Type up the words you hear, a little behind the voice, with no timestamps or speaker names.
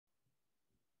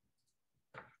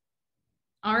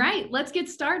All right, let's get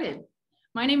started.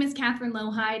 My name is Catherine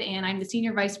Lowhide, and I'm the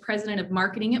Senior Vice President of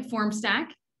Marketing at FORMSTACK,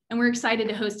 and we're excited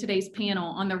to host today's panel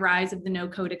on the rise of the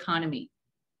no-code economy.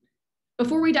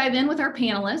 Before we dive in with our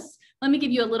panelists, let me give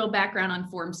you a little background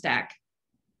on FORMSTACK.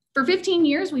 For 15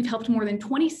 years, we've helped more than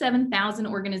 27,000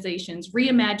 organizations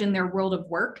reimagine their world of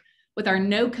work with our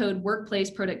no-code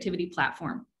workplace productivity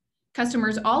platform.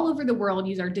 Customers all over the world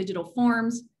use our digital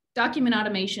forms, document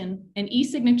automation, and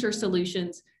e-signature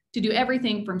solutions to do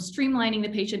everything from streamlining the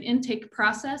patient intake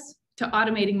process to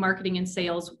automating marketing and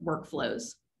sales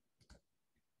workflows.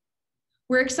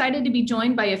 We're excited to be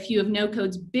joined by a few of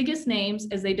no-code's biggest names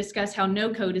as they discuss how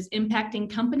no-code is impacting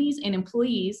companies and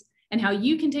employees and how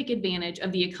you can take advantage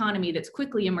of the economy that's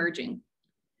quickly emerging.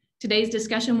 Today's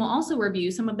discussion will also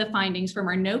review some of the findings from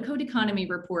our no-code economy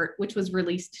report, which was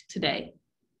released today.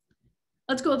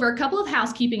 Let's go over a couple of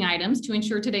housekeeping items to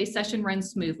ensure today's session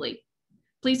runs smoothly.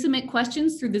 Please submit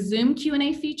questions through the Zoom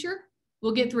Q&A feature.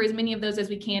 We'll get through as many of those as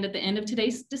we can at the end of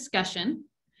today's discussion.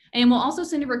 And we'll also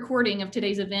send a recording of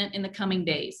today's event in the coming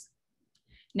days.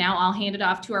 Now I'll hand it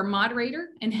off to our moderator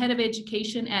and head of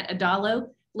education at Adalo,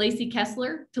 Lacey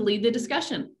Kessler, to lead the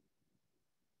discussion.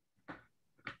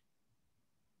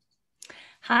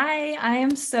 Hi, I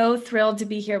am so thrilled to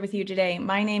be here with you today.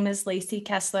 My name is Lacey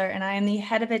Kessler, and I am the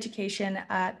head of education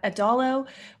at Adalo,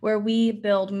 where we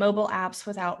build mobile apps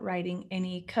without writing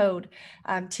any code.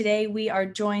 Today, we are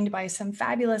joined by some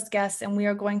fabulous guests, and we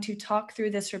are going to talk through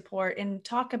this report and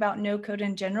talk about no code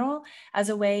in general as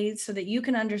a way so that you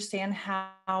can understand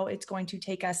how it's going to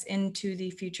take us into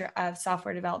the future of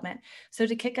software development. So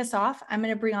to kick us off, I'm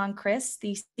going to bring on Chris,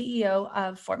 the CEO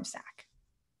of FORMSTACK.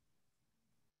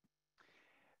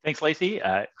 Thanks, Lacey.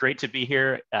 Great to be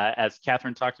here. As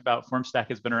Catherine talked about, FORMSTACK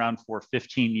has been around for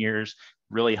 15 years,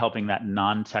 really helping that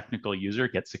non-technical user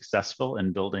get successful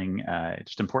in building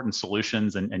just important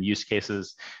solutions and use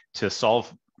cases to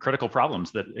solve critical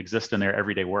problems that exist in their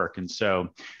everyday work. And so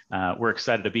we're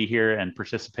excited to be here and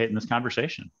participate in this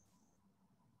conversation.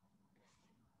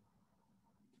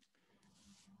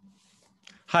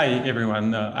 Hi,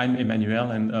 everyone. I'm Emmanuel,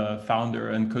 and founder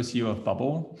and co-CEO of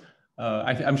Bubble.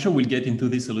 I'm sure we'll get into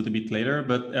this a little bit later,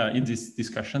 but in this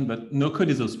discussion, but no code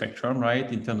is a spectrum,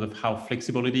 right? In terms of how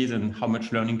flexible it is and how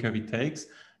much learning curve it takes.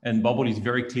 And Bubble is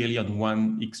very clearly on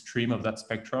one extreme of that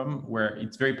spectrum where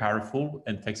it's very powerful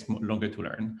and takes longer to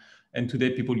learn. And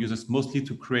today people use us mostly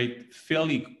to create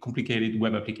fairly complicated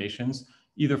web applications,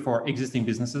 either for existing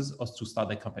businesses or to start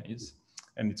their companies.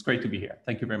 And it's great to be here.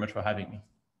 Thank you very much for having me.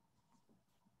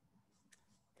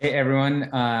 Hey everyone,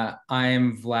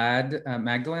 I'm Vlad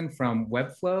Magdalene from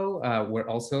Webflow. We're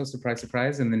also,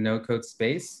 surprise, in the no-code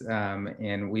space,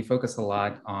 and we focus a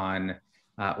lot on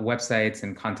websites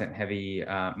and content-heavy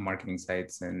marketing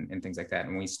sites and things like that.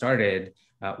 And we started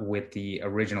with the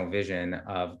original vision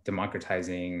of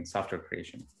democratizing software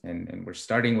creation. And we're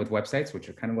starting with websites, which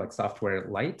are kind of like software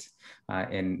light,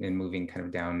 and moving kind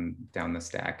of down the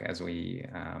stack as we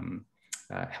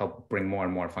help bring more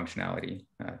and more functionality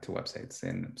to websites.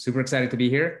 And I'm super excited to be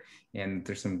here. And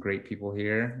there's some great people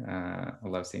here. I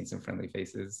love seeing some friendly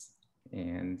faces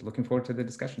and looking forward to the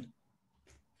discussion.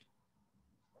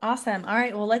 Awesome. All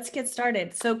right, well, let's get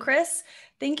started. So Chris,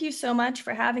 thank you so much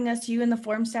for having us, you and the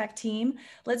FORMSTACK team.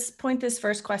 Let's point this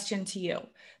first question to you.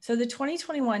 So the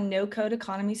 2021 No Code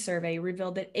Economy Survey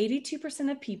revealed that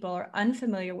 82% of people are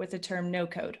unfamiliar with the term no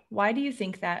code. Why do you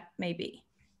think that may be?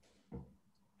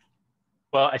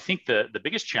 Well, I think the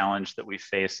biggest challenge that we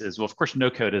face is, well, of course, no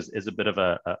code is a bit of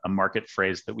a market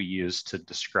phrase that we use to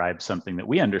describe something that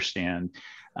we understand.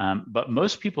 But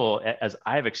most people, as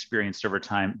I've experienced over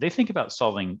time, they think about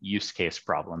solving use case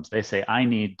problems. They say, I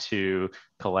need to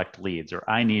collect leads, or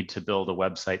I need to build a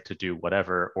website to do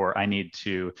whatever, or I need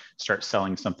to start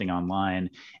selling something online.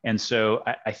 And so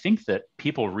I think that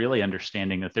people really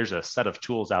understanding that there's a set of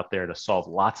tools out there to solve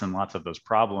lots and lots of those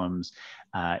problems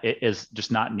it is just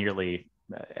not nearly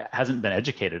hasn't been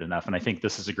educated enough. And I think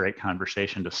this is a great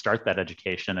conversation to start that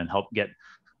education and help get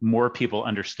more people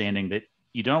understanding that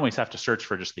you don't always have to search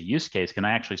for just the use case. Can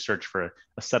I actually search for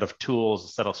a set of tools, a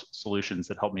set of solutions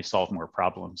that help me solve more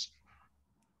problems?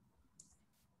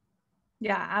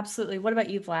 Yeah, absolutely. What about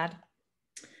you, Vlad?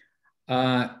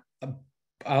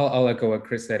 I'll echo what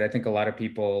Chris said. I think a lot of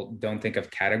people don't think of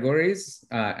categories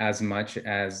as much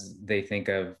as they think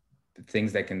of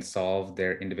things that can solve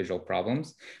their individual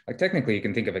problems. Like technically you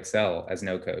can think of Excel as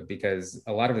no code, because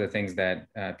a lot of the things that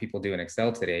people do in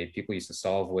Excel today, people used to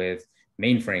solve with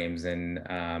mainframes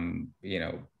and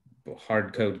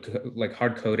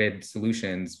hard-coded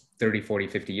solutions 30, 40,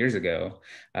 50 years ago,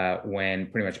 when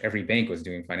pretty much every bank was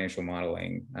doing financial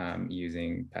modeling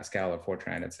using Pascal or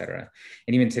Fortran, et cetera.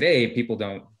 And even today, people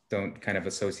don't kind of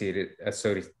associate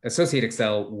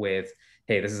Excel with,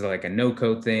 hey, this is like a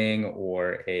no-code thing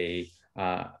or a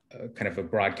kind of a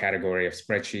broad category of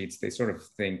spreadsheets. They sort of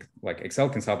think like Excel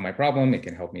can solve my problem. It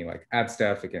can help me like add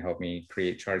stuff. It can help me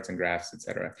create charts and graphs, et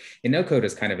cetera. And no-code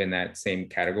is kind of in that same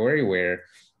category where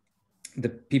the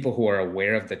people who are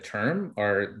aware of the term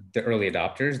are the early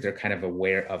adopters. They're kind of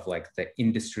aware of like the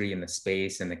industry and the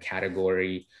space and the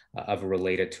category of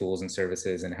related tools and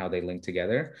services and how they link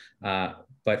together.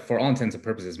 But for all intents and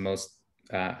purposes, most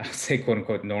I would say quote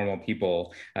unquote normal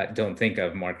people don't think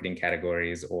of marketing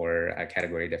categories or a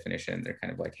category definition. They're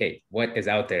kind of like, hey, what is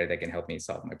out there that can help me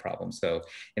solve my problem? So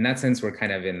in that sense, we're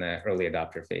kind of in the early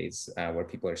adopter phase where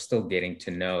people are still getting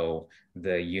to know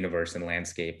the universe and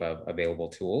landscape of available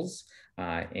tools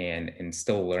and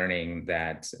still learning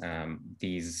that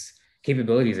these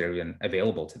capabilities are even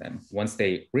available to them. Once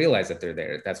they realize that they're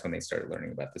there, that's when they start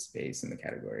learning about the space and the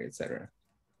category, et cetera.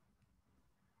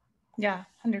 Yeah,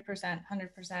 100%,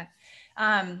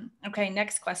 100%. Okay,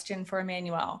 next question for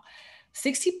Emmanuel.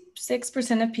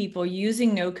 66% of people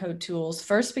using no-code tools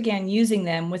first began using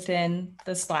them within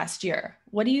this last year.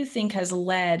 What do you think has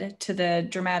led to the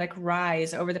dramatic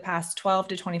rise over the past 12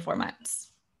 to 24 months?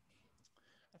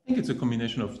 I think it's a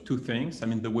combination of two things. I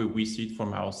mean, the way we see it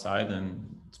from our side,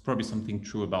 and it's probably something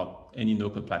true about any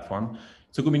no-code platform.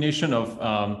 It's a combination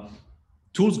of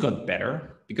tools got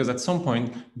better because at some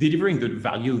point delivering the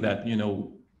value that, you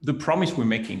know, the promise we're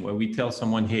making where we tell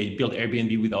someone, hey, build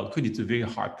Airbnb without code, it's a very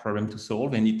hard problem to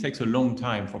solve. And it takes a long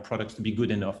time for products to be good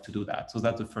enough to do that. So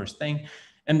that's the first thing.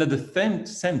 And at the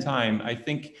same time, I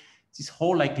think this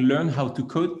whole like learn how to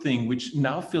code thing, which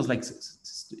now feels like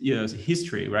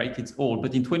history, right? It's old,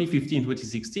 but in 2015,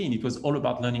 2016, it was all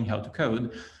about learning how to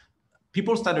code.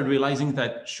 People started realizing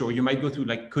that, sure, you might go through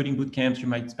like coding boot camps, you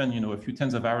might spend, you know, a few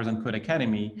tens of hours on Code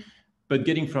Academy, but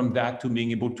getting from that to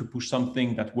being able to push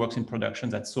something that works in production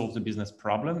that solves a business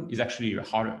problem is actually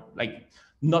harder. Like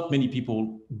not many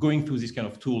people going through these kind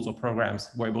of tools or programs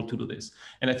were able to do this.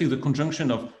 And I think the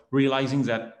conjunction of realizing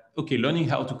that, okay, learning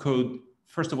how to code,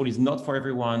 first of all, is not for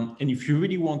everyone. And if you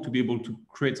really want to be able to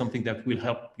create something that will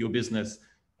help your business,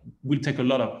 will take a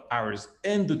lot of hours,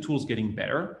 and the tools getting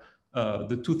better.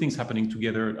 The two things happening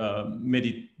together made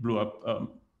it blow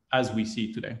up as we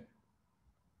see today.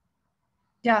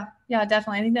 Yeah,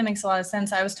 definitely. I think that makes a lot of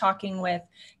sense. I was talking with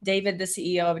David, the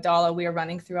CEO of Adalo. We were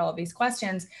running through all of these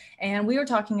questions, and we were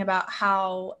talking about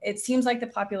how it seems like the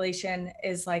population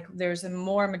is like there's a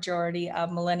more majority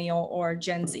of millennial or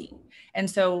Gen Z. And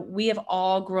so we have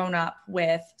all grown up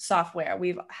with software.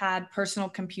 We've had personal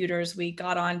computers. We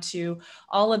got onto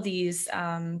all of these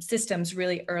systems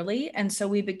really early. And so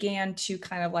we began to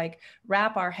kind of like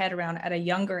wrap our head around at a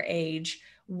younger age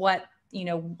what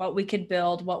we could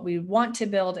build, what we want to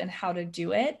build, and how to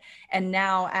do it. And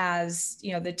now as,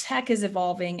 you know, the tech is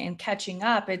evolving and catching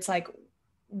up, it's like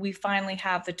we finally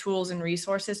have the tools and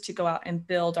resources to go out and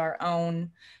build our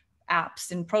own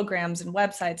apps and programs and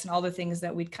websites and all the things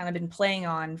that we'd kind of been playing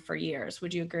on for years.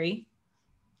 Would you agree?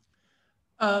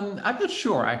 I'm not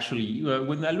sure, actually.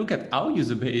 When I look at our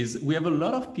user base, we have a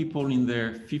lot of people in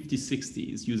their 50s,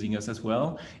 60s using us as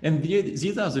well. And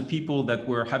these are the people that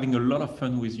were having a lot of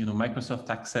fun with, you know, Microsoft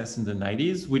Access in the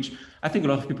 90s, which I think a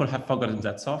lot of people have forgotten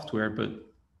that software, but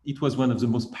it was one of the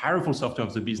most powerful software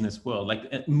of the business world.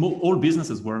 Like all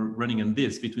businesses were running on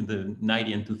this between the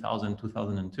 90 and 2000,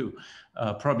 2002.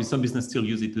 Probably some businesses still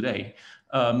use it today.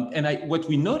 What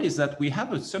we noticed that we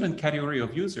have a certain category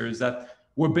of users that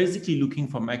we're basically looking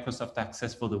for Microsoft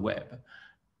Access for the web.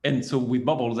 And so with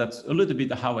Bubble, that's a little bit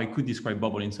how I could describe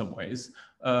Bubble in some ways.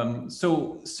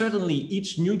 So certainly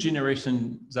each new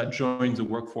generation that joins the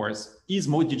workforce is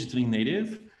more digitally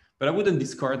native, but I wouldn't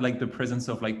discard like the presence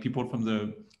of like people from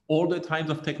the older times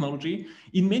of technology.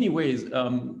 In many ways,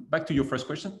 back to your first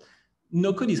question,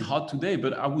 no code is hard today,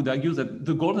 but I would argue that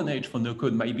the golden age for no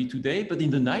code might be today. But in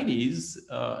the 90s,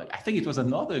 I think it was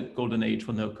another golden age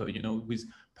for no code, you know, with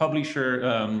publisher,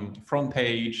 front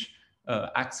page,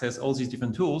 access, all these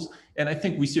different tools. And I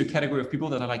think we see a category of people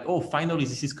that are like, oh, finally,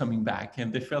 this is coming back.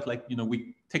 And they felt like, you know,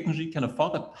 we technically kind of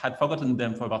had forgotten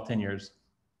them for about 10 years.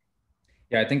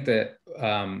 Yeah, I think that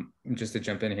just to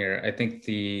jump in here, I think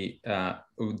the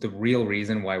real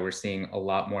reason why we're seeing a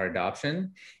lot more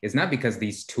adoption is not because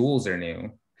these tools are new.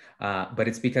 but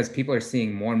it's because people are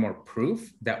seeing more and more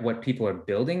proof that what people are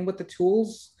building with the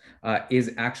tools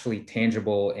is actually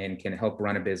tangible and can help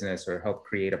run a business or help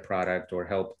create a product or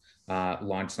help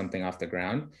launch something off the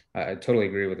ground. I totally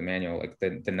agree with Emmanuel. Like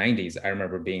the 90s, I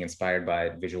remember being inspired by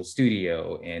Visual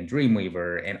Studio and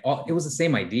Dreamweaver, and all, it was the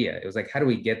same idea. It was like, how do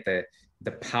we get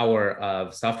the power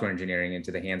of software engineering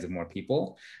into the hands of more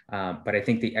people? But I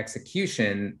think the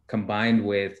execution combined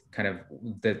with kind of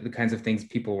the kinds of things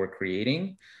people were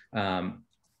creating,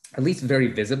 at least very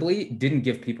visibly, didn't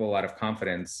give people a lot of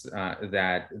confidence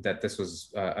that this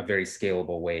was a very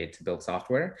scalable way to build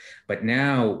software. But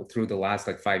now, through the last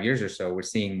like 5 years or so, we're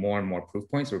seeing more and more proof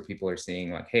points where people are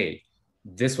seeing like, hey,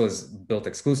 this was built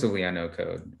exclusively on no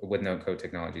code with no code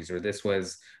technologies, or this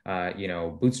was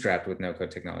bootstrapped with no code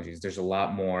technologies. There's a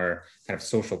lot more kind of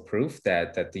social proof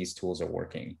that these tools are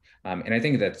working. And I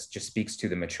think that just speaks to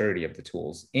the maturity of the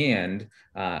tools. And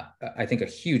I think a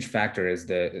huge factor is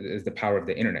the power of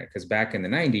the internet, because back in the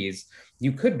 90s,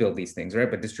 you could build these things, right?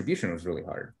 But distribution was really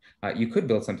hard. You could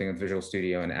build something with Visual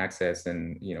Studio and Access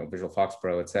and Visual Fox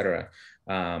Pro, et cetera.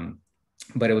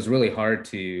 But it was really hard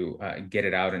to get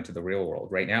it out into the real world.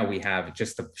 Right now, we have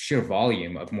just the sheer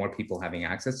volume of more people having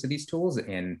access to these tools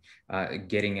and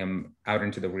getting them out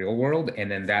into the real world.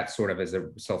 And then that sort of is a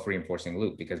self-reinforcing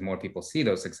loop, because more people see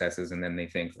those successes and then they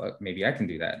think, oh, maybe I can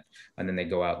do that. And then they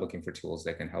go out looking for tools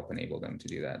that can help enable them to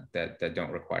do that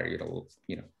don't require you to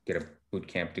get a boot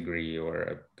camp degree or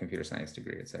a computer science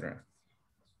degree, et cetera.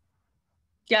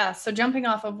 Yeah, so jumping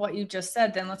off of what you just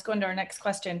said, then let's go into our next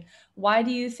question. Why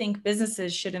do you think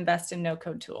businesses should invest in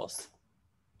no-code tools?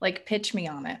 Like, pitch me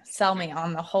on it, sell me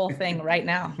on the whole thing right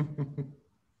now.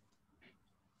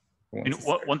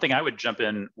 One thing I would jump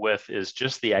in with is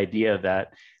just the idea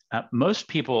that most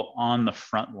people on the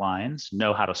front lines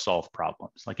know how to solve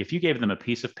problems. Like if you gave them a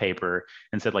piece of paper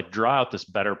and said, like, draw out this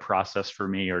better process for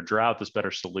me or draw out this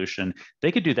better solution,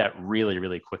 they could do that really,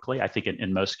 really quickly. I think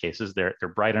in most cases, they're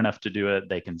bright enough to do it.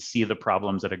 They can see the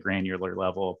problems at a granular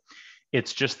level.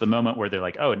 It's just the moment where they're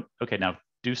like, oh, okay, now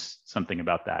do something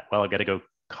about that. Well, I've got to go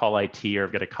call IT, or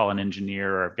I've got to call an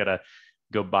engineer, or I've got to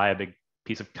go buy a big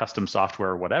piece of custom software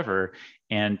or whatever.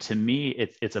 And to me,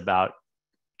 it's about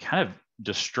kind of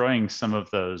destroying some of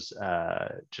those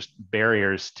just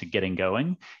barriers to getting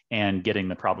going and getting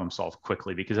the problem solved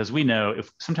quickly. Because as we know,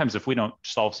 sometimes if we don't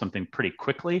solve something pretty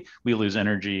quickly, we lose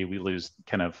energy, we lose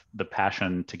kind of the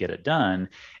passion to get it done.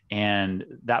 And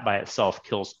that by itself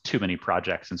kills too many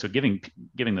projects. And so giving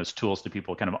those tools to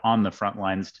people kind of on the front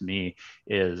lines, to me,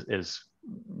 is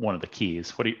one of the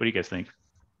keys. What do you guys think?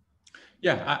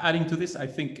 Yeah, adding to this, I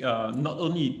think not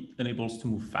only enables to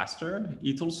move faster,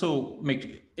 it also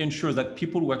ensures that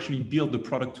people who actually build the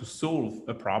product to solve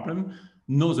a problem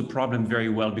know the problem very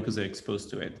well because they're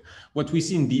exposed to it. What we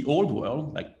see in the old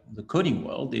world, like the coding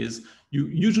world, is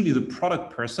usually the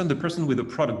product person, the person with a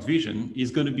product vision, is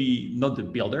going to be not the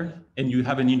builder, and you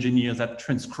have an engineer that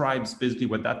transcribes basically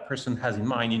what that person has in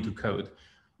mind into code.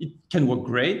 It can work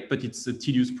great, but it's a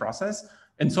tedious process.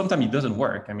 And sometimes it doesn't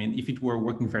work. I mean, if it were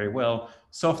working very well,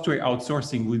 software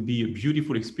outsourcing would be a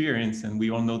beautiful experience. And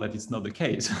we all know that it's not the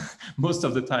case. Most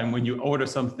of the time, when you order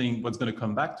something, what's going to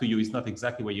come back to you is not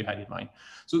exactly what you had in mind.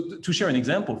 So to share an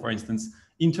example, for instance,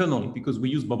 internally, because we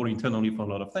use Bubble internally for a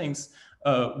lot of things,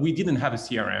 we didn't have a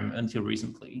CRM until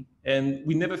recently. And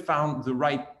we never found the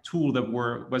right tool that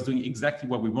was doing exactly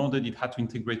what we wanted. It had to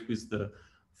integrate with the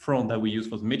front that we use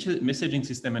for the messaging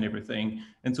system and everything.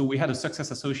 And so we had a success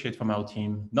associate from our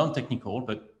team, non-technical,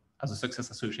 but as a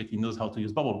success associate, he knows how to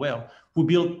use Bubble well, who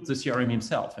built the CRM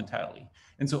himself entirely.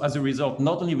 And so as a result,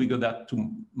 not only we got that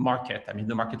to market, I mean,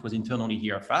 the market was internally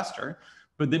here faster,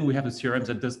 but then we have a CRM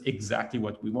that does exactly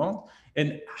what we want.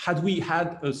 And had we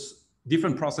had a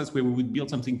different process where we would build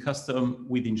something custom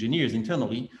with engineers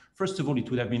internally, first of all, it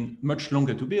would have been much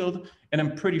longer to build. And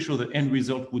I'm pretty sure the end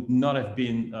result would not have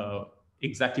been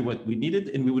exactly what we needed,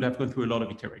 and we would have gone through a lot of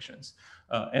iterations.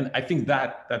 And I think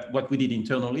that what we did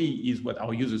internally is what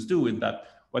our users do, and that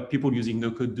what people using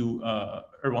no-code do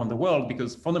around the world,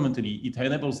 because fundamentally it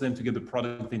enables them to get the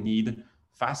product they need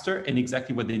faster and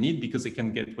exactly what they need, because they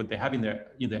can get what they have in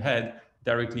their head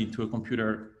directly to a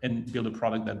computer and build a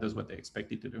product that does what they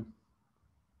expect it to do.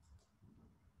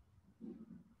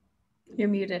 You're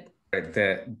muted.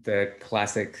 The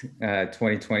classic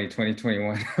 2020,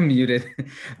 2021 muted.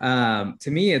 To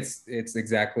me, it's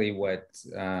exactly what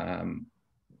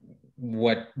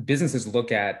businesses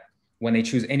look at when they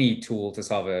choose any tool to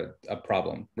solve a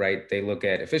problem, right? They look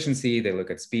at efficiency, they look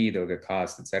at speed, they look at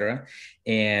cost, et cetera.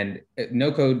 And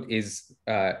no code is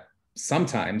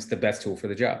sometimes the best tool for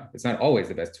the job. It's not always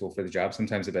the best tool for the job.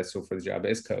 Sometimes the best tool for the job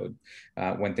is code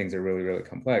when things are really, really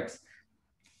complex.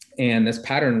 And this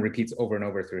pattern repeats over and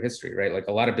over through history, right? Like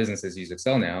a lot of businesses use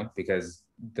Excel now because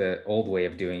the old way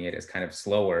of doing it is kind of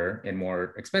slower and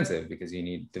more expensive because you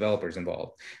need developers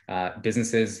involved.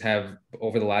 Businesses have,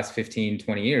 over the last 15,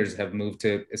 20 years, have moved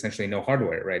to essentially no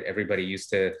hardware, right? Everybody used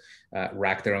to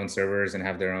rack their own servers and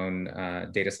have their own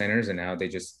data centers, and now they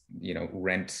just,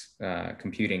 rent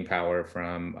computing power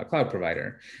from a cloud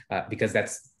provider because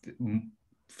that's,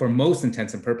 for most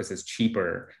intents and purposes,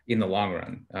 cheaper in the long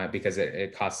run because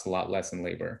it costs a lot less in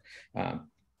labor.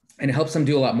 And it helps them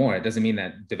do a lot more. It doesn't mean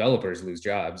that developers lose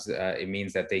jobs. It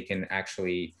means that they can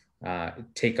actually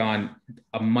take on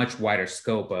a much wider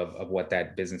scope of what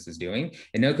that business is doing.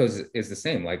 And no code is the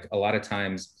same. Like a lot of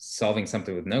times solving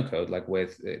something with no code, like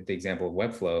with the example of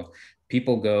Webflow,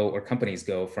 people go, or companies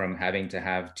go from having to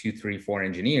have 2, 3, 4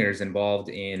 engineers involved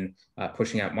in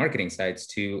pushing out marketing sites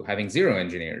to having 0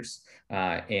 engineers.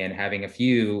 And having a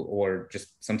few, or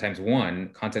just sometimes one,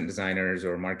 content designers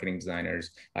or marketing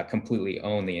designers completely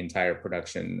own the entire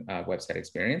production website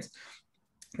experience.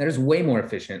 That is way more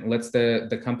efficient, lets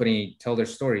the company tell their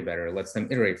story better, lets them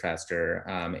iterate faster,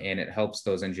 and it helps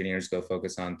those engineers go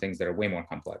focus on things that are way more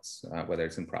complex, whether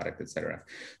it's in product, et cetera.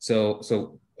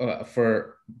 So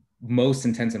for most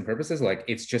intents and purposes, like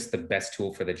it's just the best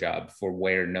tool for the job, for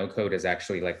where no code has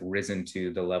actually like risen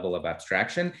to the level of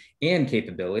abstraction and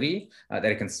capability that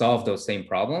it can solve those same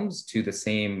problems to the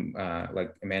same,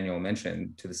 like Emmanuel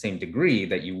mentioned, to the same degree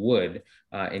that you would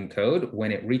in code.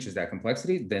 When it reaches that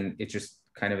complexity, then it's just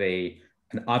kind of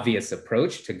an obvious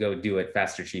approach to go do it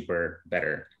faster, cheaper,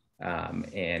 better.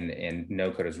 And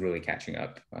no code is really catching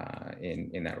up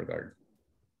in that regard.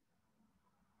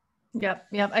 Yep,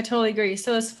 I totally agree.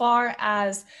 So as far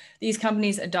as these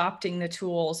companies adopting the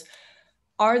tools,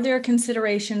 are there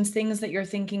considerations, things that you're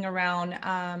thinking around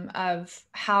of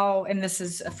how, and this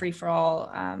is a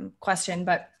free-for-all question,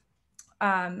 but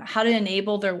how to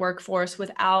enable their workforce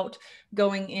without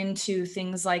going into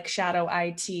things like shadow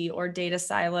IT or data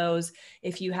silos?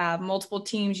 If you have multiple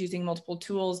teams using multiple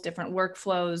tools, different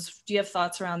workflows, do you have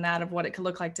thoughts around that, of what it could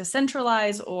look like to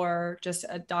centralize or just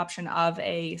adoption of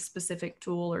a specific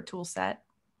tool or tool set?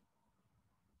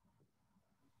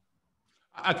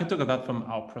 I can talk about from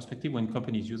our perspective when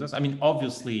companies use us. I mean,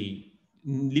 obviously,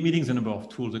 limiting the number of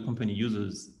tools a company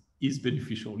uses is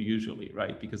beneficial usually,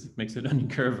 right? Because it makes the learning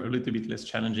curve a little bit less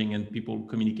challenging and people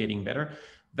communicating better.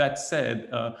 That said,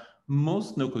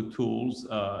 most no-code tools,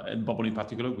 and Bubble in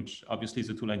particular, which obviously is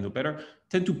a tool I know better,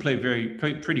 tend to play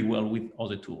pretty well with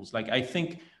other tools. Like I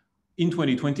think in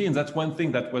 2020, and that's one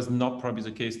thing that was not probably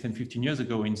the case 10, 15 years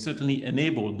ago, and certainly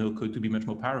enabled no-code to be much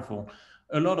more powerful.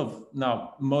 A lot of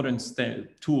now modern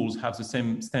tools have the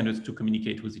same standards to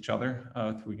communicate with each other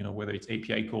through, whether it's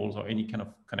API calls or any kind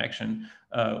of connection,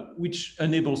 which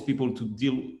enables people to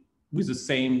deal with the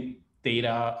same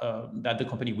data that the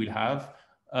company will have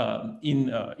in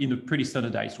a pretty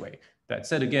standardized way. That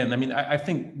said, again, I mean, I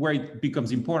think where it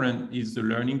becomes important is the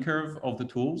learning curve of the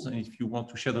tools. And if you want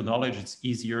to share the knowledge, it's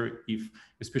easier if,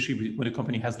 especially when a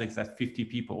company has like that 50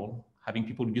 people, having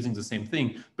people using the same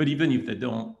thing. But even if they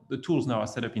don't, the tools now are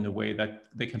set up in a way that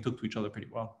they can talk to each other pretty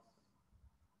well.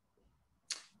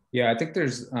 Yeah, I think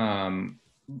there's, I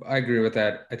agree with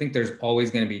that. I think there's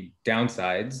always going to be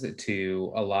downsides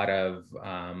to a lot of,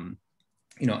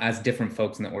 as different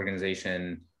folks in the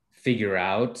organization figure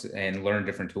out and learn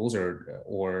different tools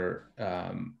or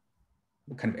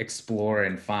kind of explore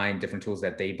and find different tools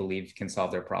that they believe can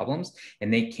solve their problems.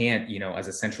 And they can't, as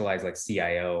a centralized like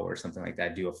CIO or something like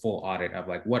that, do a full audit of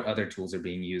like what other tools are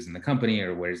being used in the company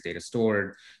or where's data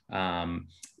stored.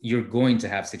 You're going to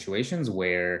have situations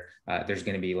where there's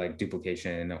going to be like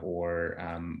duplication or,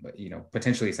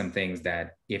 potentially some things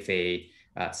that if a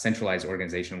centralized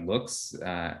organization looks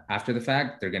after the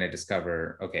fact, they're going to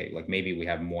discover, okay, like maybe we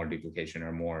have more duplication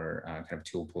or more kind of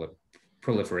tool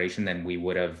proliferation than we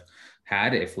would have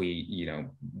had if we,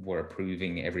 were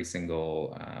approving every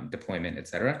single deployment, et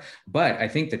cetera. But I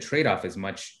think the trade-off is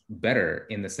much better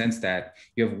in the sense that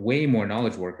you have way more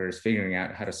knowledge workers figuring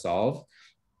out how to solve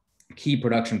key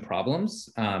production problems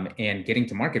and getting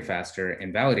to market faster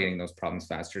and validating those problems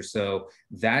faster. So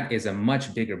that is a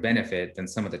much bigger benefit than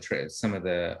some of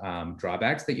the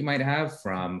drawbacks that you might have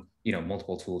from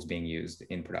multiple tools being used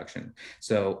in production.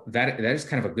 So that is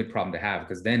kind of a good problem to have,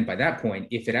 because then by that point,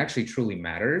 if it actually truly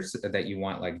matters that you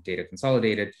want like data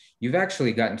consolidated, you've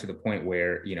actually gotten to the point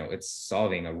where it's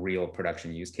solving a real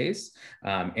production use case,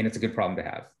 and it's a good problem to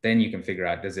have. Then you can figure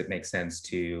out, does it make sense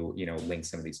to link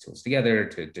some of these tools together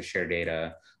to share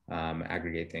data,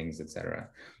 aggregate things, et cetera.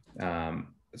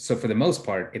 so for the most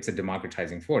part, it's a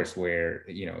democratizing force where,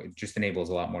 you know, it just enables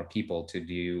a lot more people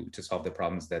to solve the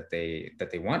problems that they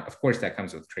want. Of course, that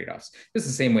comes with trade-offs. It's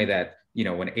the same way that, you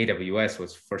know, when AWS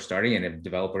was first starting and if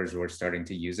developers were starting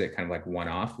to use it kind of like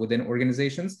one-off within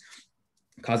organizations,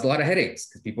 caused a lot of headaches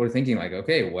because people are thinking like,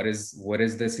 okay, what is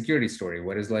the security story?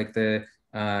 What is like the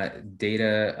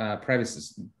data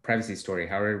privacy story?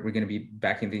 How are we going to be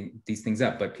backing these things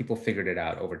up? But people figured it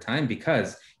out over time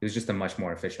because it was just a much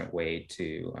more efficient way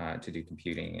to do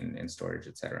computing and storage,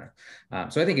 et cetera.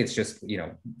 So I think it's just, you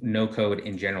know, no code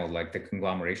in general, like the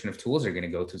conglomeration of tools are going to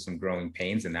go through some growing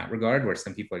pains in that regard, where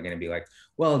some people are going to be like,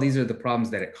 well, these are the problems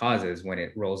that it causes when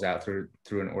it rolls out through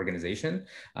an organization.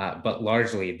 But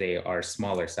largely they are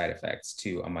smaller side effects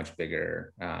to a much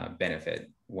bigger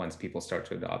benefit once people start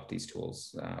to adopt these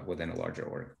tools within a larger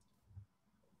org.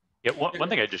 Yeah, one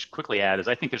thing I just quickly add is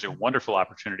I think there's a wonderful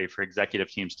opportunity for executive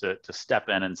teams to step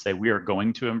in and say, we are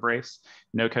going to embrace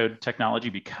no-code technology,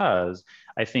 because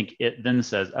I think it then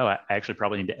says, oh, I actually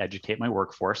probably need to educate my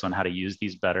workforce on how to use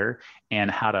these better and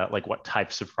how to, like, what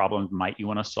types of problems might you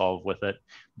want to solve with it.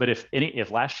 But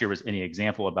if last year was any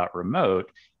example about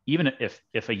remote, even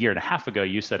if a year and a half ago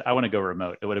you said, I want to go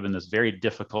remote, it would have been this very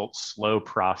difficult, slow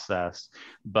process.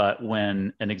 But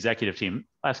when an executive team,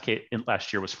 last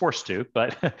year was forced to,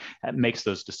 but makes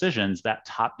those decisions, that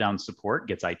top-down support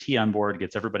gets IT on board,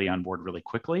 gets everybody on board really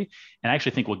quickly. And I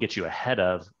actually think will get you ahead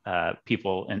of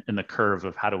people in the curve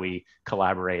of how do we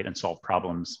collaborate and solve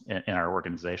problems in our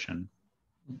organization.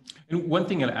 And one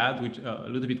thing I'll add, which a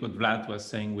little bit what Vlad was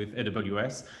saying with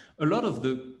AWS, a lot of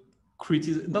the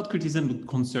not criticism, but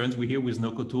concerns we hear with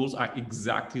no-code tools are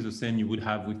exactly the same you would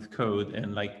have with code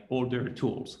and like older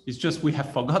tools. It's just we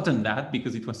have forgotten that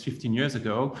because it was 15 years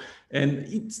ago, and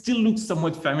it still looks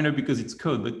somewhat familiar because it's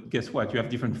code. But guess what? You have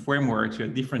different frameworks, you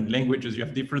have different languages, you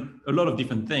have a lot of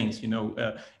different things, you know,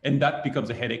 and that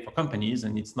becomes a headache for companies.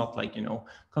 And it's not like, you know,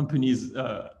 companies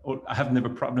have never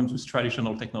problems with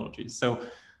traditional technologies. So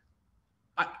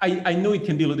I know it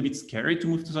can be a little bit scary to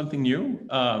move to something new,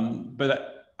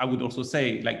 but I would also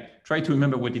say, like, try to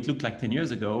remember what it looked like 10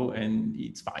 years ago, and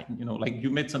it's fine. You know, like,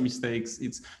 you made some mistakes.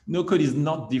 No code is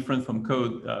not different from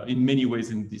code in many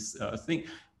ways in this thing.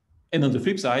 And on the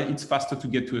flip side, it's faster to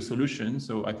get to a solution.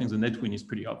 So I think the net win is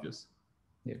pretty obvious.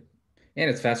 Yeah. And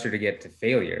it's faster to get to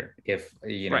failure if,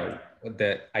 you know, right,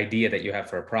 the idea that you have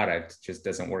for a product just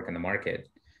doesn't work in the market.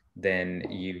 Then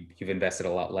you've invested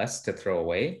a lot less to throw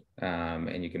away,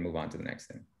 and you can move on to the next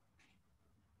thing.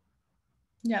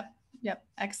 Yep.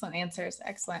 Excellent answers.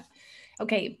 Excellent.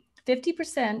 Okay.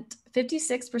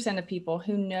 56% of people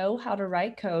who know how to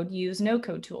write code use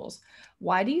no-code tools.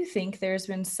 Why do you think there's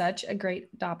been such a great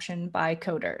adoption by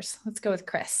coders? Let's go with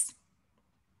Chris.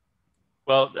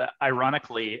 Well,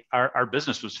 ironically, our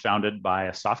business was founded by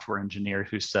a software engineer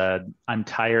who said, I'm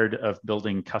tired of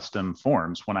building custom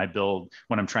forms when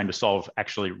I'm trying to solve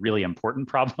actually really important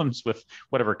problems with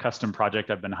whatever custom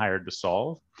project I've been hired to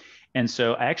solve. And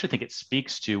so I actually think it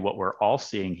speaks to what we're all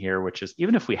seeing here, which is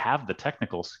even if we have the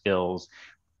technical skills,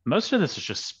 most of this is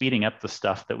just speeding up the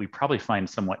stuff that we probably find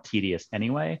somewhat tedious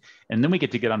anyway. And then we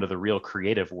get to get onto the real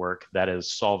creative work that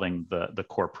is solving the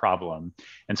core problem.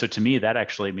 And so to me, that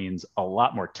actually means a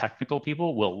lot more technical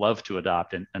people will love to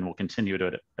adopt and will continue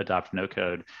to adopt no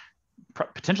code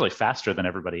potentially faster than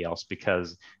everybody else,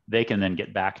 because they can then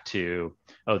get back to,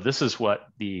 oh, this is what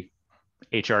the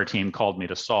HR team called me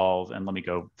to solve, and let me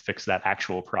go fix that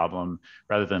actual problem,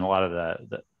 rather than a lot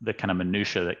of the kind of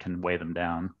minutia that can weigh them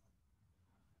down.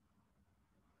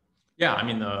 Yeah, I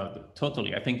mean,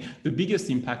 totally. I think the biggest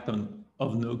impact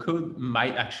of no code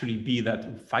might actually be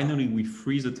that finally we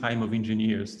free the time of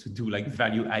engineers to do like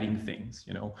value adding things.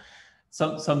 You know,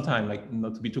 sometimes, like,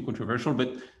 not to be too controversial,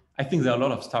 but I think there are a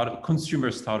lot of consumer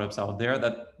startups out there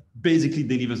that basically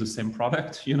delivers the same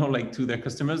product, you know, like, to their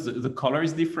customers. The color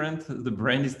is different, the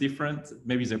brand is different,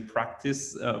 maybe their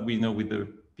practice, we know with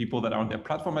the people that are on their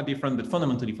platform are different, but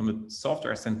fundamentally from a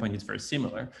software standpoint, it's very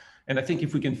similar. And I think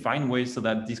if we can find ways so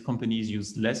that these companies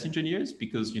use less engineers,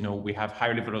 because, you know, we have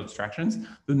higher level of abstractions,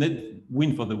 the net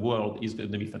win for the world is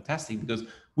going to be fantastic, because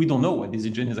we don't know what these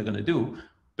engineers are going to do,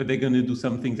 but they're going to do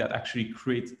something that actually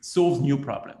solves new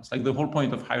problems. Like, the whole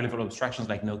point of higher level abstractions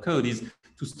like no code is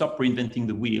to stop reinventing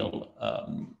the wheel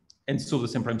and solve the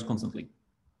same problems constantly.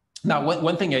 Now,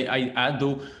 one thing I add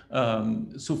though,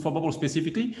 so for Bubble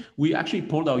specifically, we actually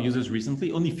polled our users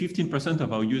recently. Only 15%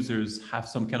 of our users have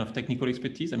some kind of technical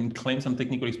expertise, claim some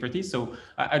technical expertise. So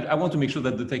I want to make sure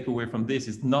that the takeaway from this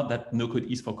is not that no code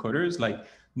is for coders. Like,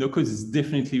 no code is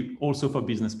definitely also for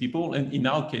business people. And in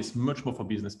our case, much more for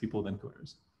business people than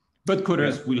coders. But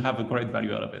coders will have a great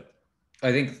value out of it.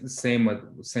 I think same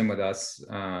with us,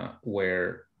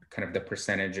 where kind of the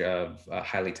percentage of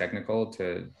highly technical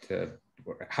to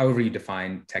however you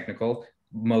define technical,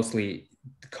 mostly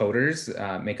coders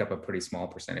make up a pretty small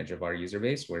percentage of our user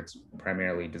base, where it's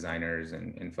primarily designers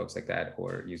and folks like that who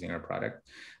are using our product.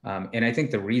 And I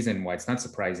think the reason why it's not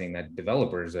surprising that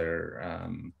developers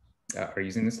are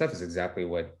using this stuff is exactly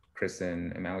what Chris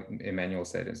and Emmanuel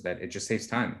said, is that it just saves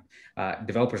time.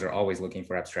 Developers are always looking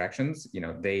for abstractions.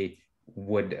 They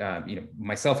would,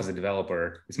 myself as a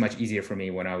developer, it's much easier for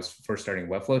me when I was first starting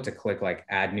Webflow to click like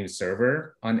add new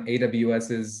server on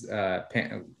AWS's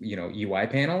UI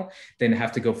panel than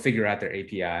have to go figure out their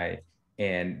API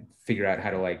and figure out how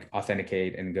to like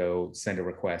authenticate and go send a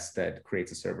request that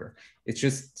creates a server. It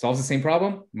just solves the same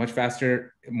problem, much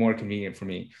faster, more convenient for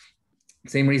me.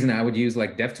 Same reason I would use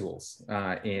like DevTools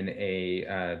in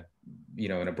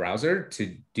a browser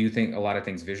to do a lot of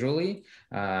things visually,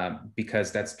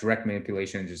 because that's direct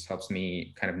manipulation and just helps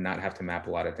me kind of not have to map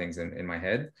a lot of things in my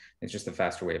head. It's just a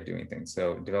faster way of doing things.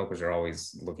 So developers are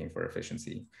always looking for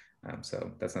efficiency.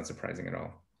 So that's not surprising at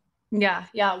all. Yeah.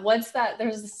 What's that?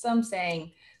 There's some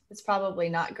saying, it's probably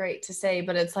not great to say,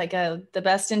 but it's like the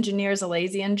best engineer is a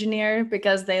lazy engineer,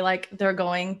 because they're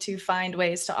going to find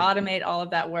ways to automate all of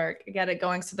that work, get it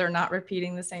going so they're not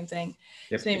repeating the same thing.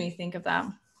 Yep. It made me think of that.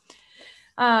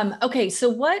 Okay, so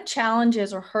what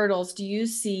challenges or hurdles do you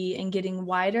see in getting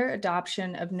wider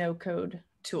adoption of no-code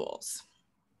tools?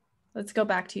 Let's go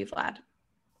back to you, Vlad.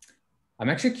 I'm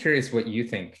actually curious what you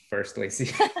think first,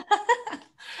 Lacey.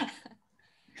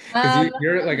 Because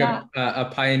you're like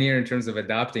a pioneer in terms of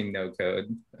adopting no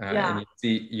code, and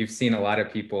you've seen a lot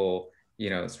of people,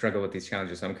 struggle with these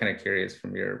challenges. So I'm kind of curious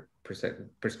from your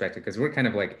perspective, because we're kind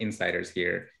of like insiders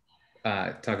here,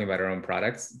 talking about our own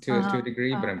products to a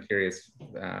degree. But I'm curious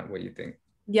what you think.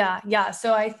 Yeah.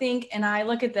 So I think, and I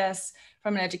look at this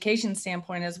from an education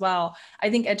standpoint as well. I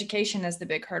think education is the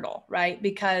big hurdle, right?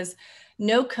 Because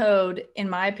no code, in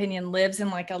my opinion, lives in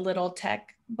like a little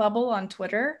tech bubble on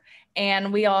Twitter.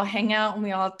 And we all hang out and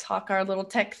we all talk our little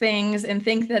tech things and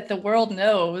think that the world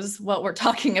knows what we're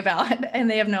talking about.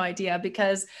 And they have no idea,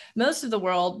 because most of the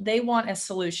world, they want a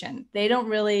solution. They don't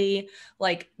really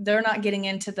they're not getting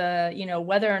into the,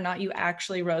 whether or not you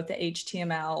actually wrote the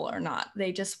HTML or not.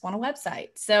 They just want a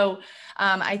website. So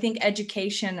I think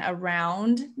education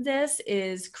around this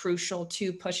is crucial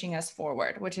to pushing us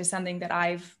forward, which is something that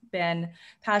I've been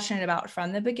passionate about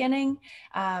from the beginning,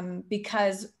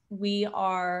 because we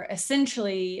are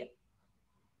essentially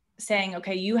saying,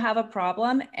 okay, you have a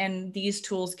problem and these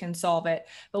tools can solve it.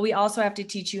 But we also have to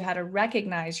teach you how to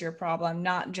recognize your problem,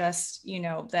 not just,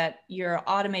 that you're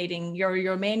automating,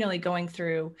 you're manually going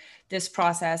through this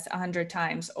process 100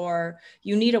 times, or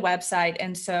you need a website.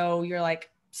 And so you're like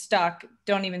stuck,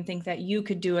 don't even think that you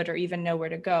could do it or even know where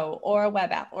to go, or a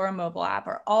web app or a mobile app,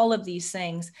 or all of these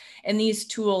things. And these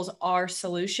tools are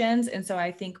solutions. And so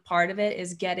I think part of it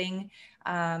is getting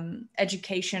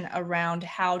education around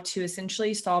how to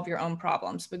essentially solve your own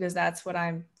problems, because that's what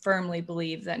I firmly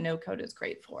believe that no code is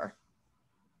great for.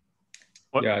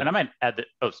 Well, yeah. And I might add that,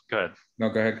 go ahead. No,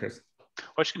 go ahead, Chris. I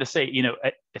was going to say,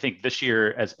 I think this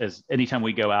year, as anytime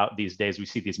we go out these days, we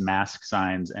see these mask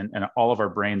signs, and all of our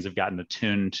brains have gotten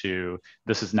attuned to,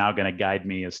 this is now going to guide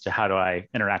me as to how do I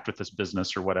interact with this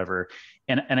business or whatever.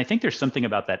 And I think there's something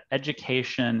about that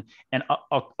education, and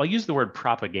I'll use the word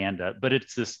propaganda, but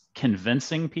it's this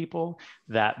convincing people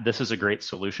that this is a great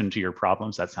solution to your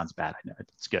problems. That sounds bad. I know,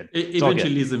 it's good.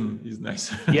 Evangelism is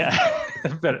nice. Yeah,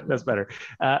 that's better.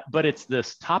 But it's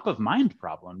this top of mind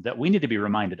problem that we need to be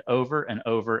reminded over and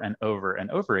over and over and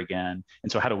over again.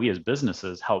 And so how do we as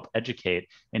businesses help educate?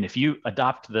 And if you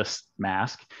adopt this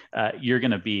mask, you're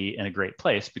going to be in a great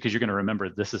place, because you're going to remember,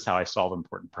 this is how I solve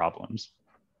important problems.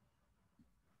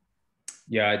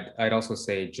 Yeah, I'd also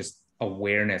say just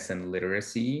awareness and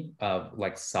literacy of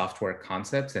like software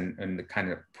concepts and the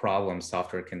kind of problems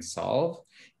software can solve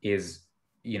is,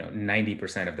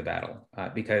 90% of the battle,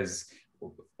 because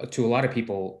to a lot of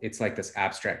people, it's like this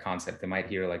abstract concept. They might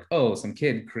hear like, oh, some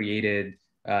kid created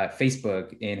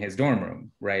Facebook in his dorm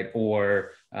room, right?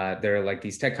 Or there are like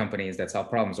these tech companies that solve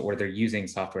problems, or they're using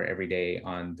software every day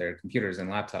on their computers and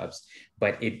laptops,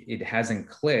 but it hasn't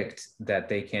clicked that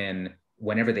they can,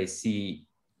 whenever they see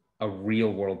a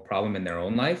real world problem in their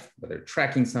own life, whether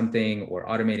tracking something or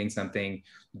automating something,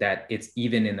 that it's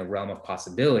even in the realm of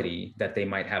possibility that they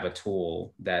might have a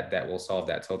tool that will solve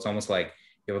that. So it's almost like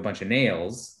you have a bunch of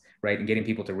nails, right? And getting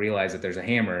people to realize that there's a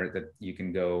hammer that you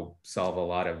can go solve a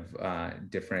lot of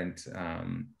different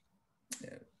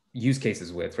use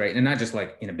cases with, right? And not just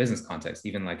like in a business context,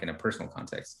 even like in a personal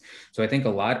context. So I think a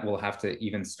lot will have to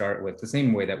even start with the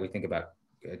same way that we think about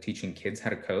teaching kids how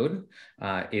to code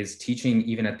is teaching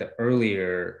even at the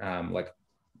earlier, like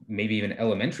maybe even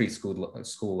elementary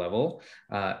school level,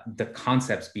 the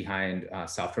concepts behind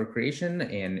software creation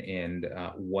and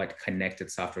what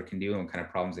connected software can do and what kind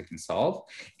of problems it can solve,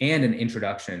 and an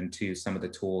introduction to some of the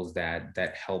tools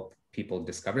that help people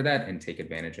discover that and take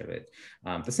advantage of it.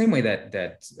 The same way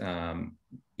that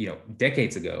you know,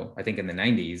 decades ago, I think in the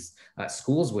 90s,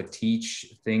 schools would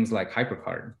teach things like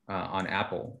HyperCard on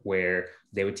Apple, where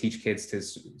they would teach kids to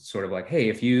sort of like, hey,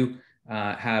 if you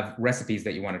have recipes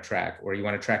that you want to track, or you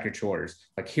want to track your chores,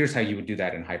 like here's how you would do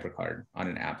that in HyperCard on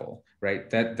an Apple, right?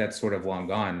 That's sort of long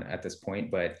gone at this point,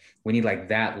 but we need like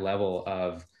that level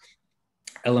of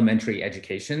elementary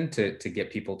education to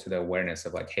get people to the awareness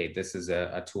of like, hey, this is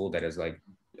a tool that is like,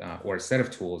 or a set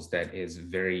of tools that is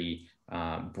very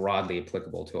broadly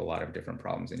applicable to a lot of different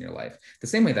problems in your life. The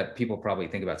same way that people probably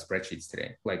think about spreadsheets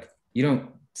today. Like you don't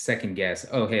second guess,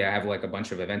 oh, hey, I have like a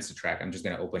bunch of events to track. I'm just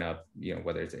going to open up, you know,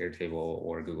 whether it's Airtable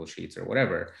or Google Sheets or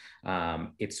whatever.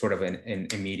 It's sort of an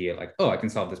immediate like, oh, I can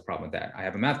solve this problem with that. I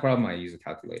have a math problem, I use a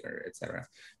calculator, et cetera.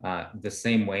 The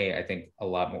same way, I think a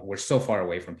lot more, we're so far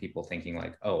away from people thinking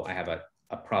like, oh, I have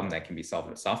a problem that can be solved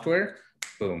with software.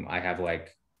 Boom, I have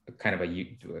like kind of a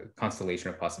constellation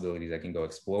of possibilities I can go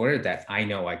explore that I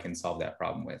know I can solve that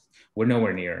problem with. We're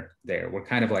nowhere near there. We're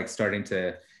kind of like starting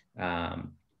to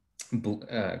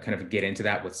kind of get into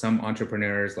that with some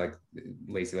entrepreneurs, like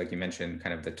Lacey, like you mentioned,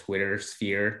 kind of the Twitter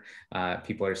sphere.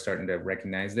 People are starting to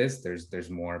recognize this. There's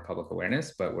more public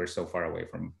awareness, but we're so far away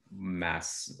from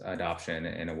mass adoption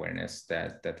and awareness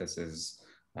that this is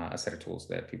a set of tools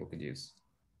that people could use.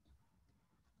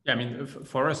 Yeah, I mean,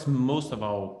 for us, most of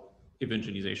our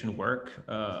evangelization work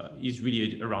is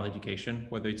really around education,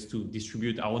 whether it's to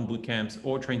distribute our own boot camps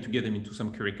or trying to get them into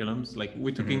some curriculums. Like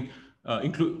we're talking,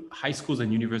 include high schools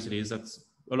and universities. That's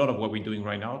a lot of what we're doing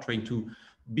right now, trying to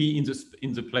be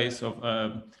in the place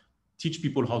of teach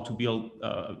people how to build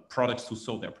products to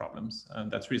solve their problems.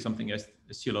 And that's really something I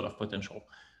see a lot of potential.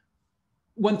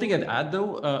 One thing I'd add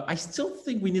though, I still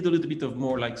think we need a little bit of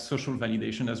more like social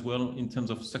validation as well in terms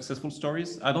of successful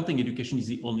stories. I don't think education is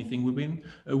the only thing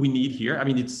we need here. I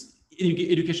mean,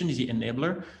 education is the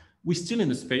enabler. We're still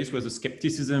in a space where the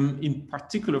skepticism, in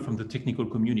particular from the technical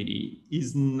community,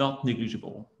 is not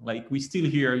negligible. Like we still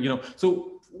hear, you know,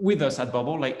 so with us at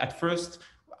Bubble, like at first,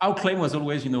 our claim was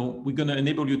always, you know, we're going to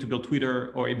enable you to build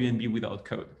Twitter or Airbnb without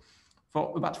code.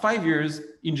 For about 5 years,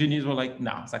 engineers were like,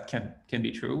 nah, that can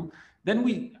be true.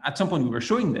 Then at some point we were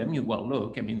showing them, well,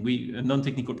 look, I mean, a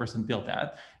non-technical person built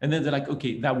that. And then they're like,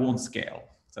 okay, that won't scale.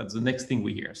 So that's the next thing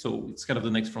we hear. So it's kind of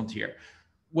the next frontier.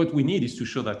 What we need is to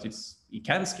show that it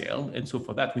can scale. And so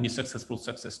for that, we need successful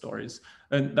success stories.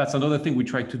 And that's another thing we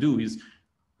try to do is,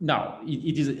 now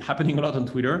it is happening a lot on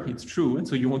Twitter, it's true. And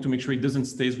so you want to make sure it doesn't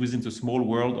stay within the small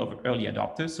world of early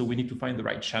adopters. So we need to find the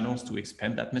right channels to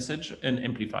expand that message and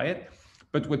amplify it.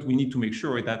 But what we need to make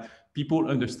sure is that people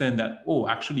understand that, oh,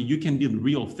 actually you can build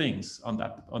real things on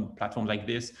platform like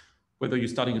this. Whether you're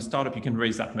starting a startup, you can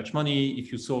raise that much money.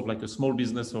 If you solve like a small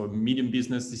business or a medium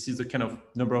business, this is the kind of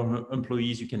number of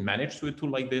employees you can manage through a tool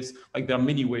like this. Like there are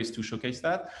many ways to showcase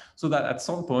that, so that at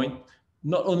some point,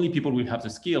 not only people will have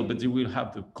the skill, but they will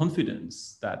have the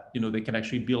confidence that, you know, they can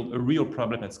actually build a real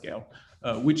problem at scale,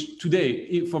 which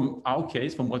today, from our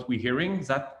case, from what we're hearing,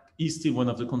 that is still one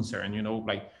of the concerns, you know,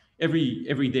 like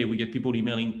every day we get people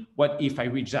emailing, what if I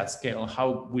reach that scale?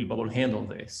 How will Bubble handle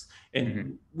this?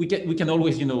 And we can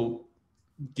always, you know,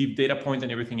 give data points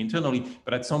and everything internally,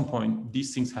 but at some point,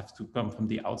 these things have to come from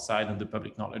the outside and the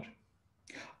public knowledge.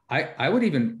 I would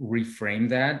even reframe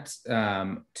that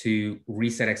to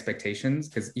reset expectations,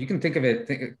 because you can think of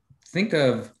it, think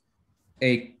of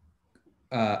an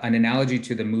analogy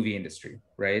to the movie industry,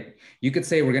 right? You could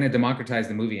say we're going to democratize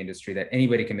the movie industry, that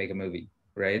anybody can make a movie,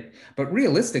 right? But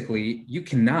realistically, you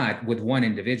cannot, with one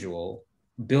individual,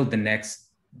 build the next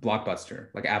blockbuster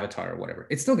like Avatar or whatever.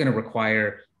 It's still going to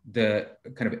require the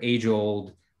kind of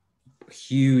age-old,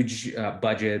 huge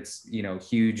budgets, you know,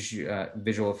 huge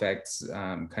visual effects,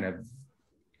 kind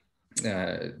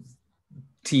of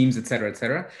teams, et cetera, et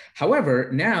cetera. However,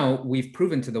 now we've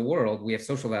proven to the world, we have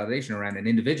social validation around an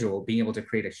individual being able to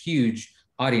create a huge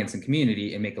audience and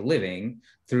community and make a living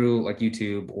through like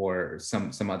YouTube or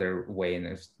some other way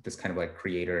in this kind of like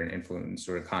creator and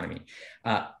influencer economy.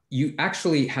 You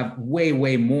actually have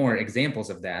way more examples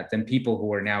of that than people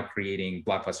who are now creating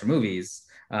blockbuster movies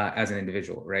as an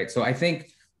individual, right? So I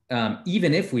think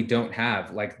even if we don't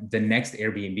have like the next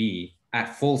Airbnb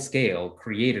at full scale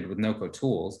created with no-code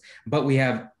tools, but we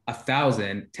have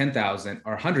 1,000, 10,000,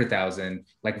 or 100,000,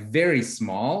 like very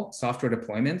small software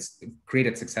deployments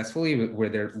created successfully where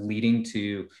they're leading to,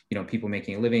 you know, people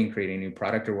making a living, creating a new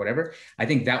product or whatever. I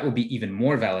think that will be even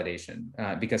more validation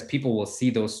because people will see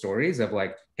those stories of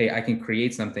like, hey, I can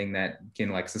create something that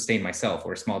can like sustain myself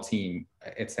or a small team,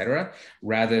 et cetera,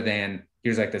 rather than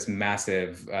here's like this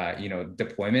massive, you know,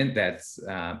 deployment that's,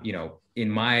 you know, in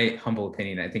my humble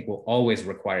opinion, I think will always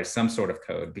require some sort of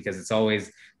code because it's always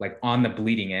like on the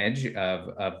bleeding edge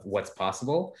of what's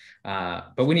possible.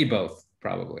 But we need both,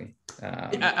 probably.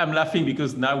 I'm laughing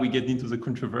because now we get into the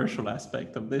controversial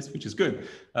aspect of this, which is good.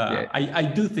 Yeah. I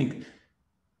do think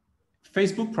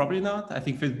Facebook, probably not. I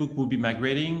think Facebook will be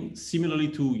migrating similarly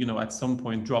to, you know, at some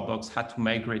point Dropbox had to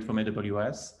migrate from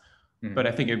AWS. But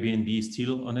I think Airbnb is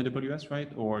still on AWS, right?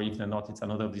 Or if they're not, it's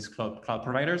another of these cloud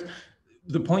providers.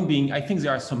 The point being, I think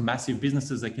there are some massive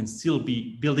businesses that can still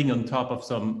be building on top of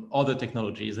some other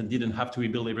technologies and didn't have to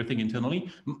rebuild everything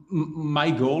internally. My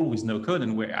goal with no code,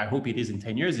 and where I hope it is in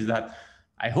 10 years, is that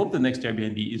I hope the next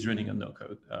Airbnb is running on no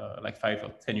code, like 5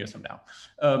 or 10 years from now.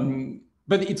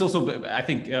 But it's also, I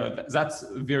think that's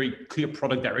a very clear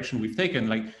product direction we've taken.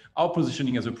 Like our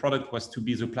positioning as a product was to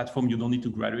be the platform you don't need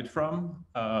to graduate from.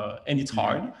 And it's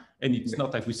hard. And it's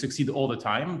not like we succeed all the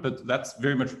time, but that's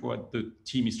very much what the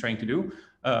team is trying to do.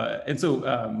 And so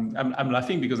I'm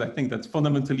laughing because I think that's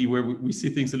fundamentally where we see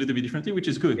things a little bit differently, which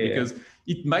is good because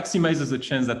it maximizes the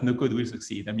chance that no code will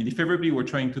succeed. I mean, if everybody were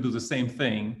trying to do the same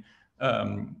thing,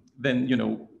 then, you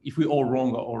know, if we're all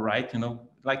wrong or all right, you know,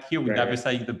 like here we're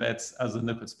diversifying the bets as a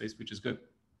no-code space, which is good.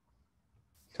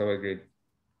 Totally agreed.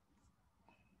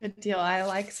 Good deal. I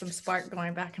like some spark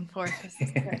going back and forth. This is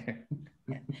good.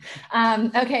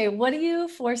 Okay, what do you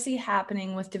foresee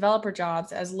happening with developer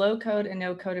jobs as low-code and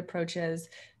no-code approaches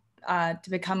to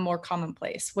become more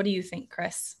commonplace? What do you think,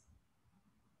 Chris?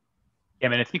 Yeah,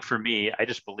 I mean, I think for me, I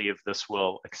just believe this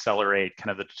will accelerate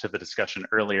kind of to the discussion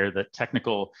earlier that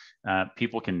technical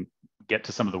people can get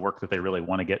to some of the work that they really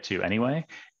want to get to anyway.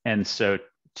 And so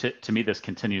to me, this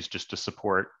continues just to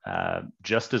support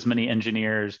just as many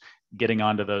engineers getting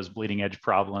onto those bleeding edge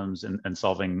problems and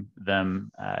solving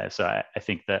them. So I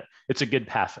think that it's a good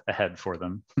path ahead for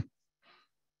them.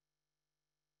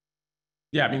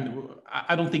 Yeah, I mean,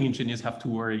 I don't think engineers have to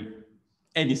worry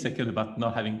any second about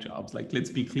not having jobs. Like, let's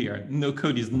be clear, no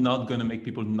code is not going to make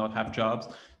people not have jobs.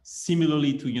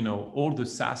 Similarly to, you know, all the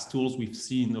SaaS tools we've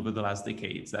seen over the last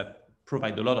decades that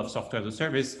provide a lot of software as a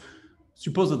service,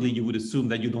 supposedly you would assume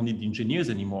that you don't need engineers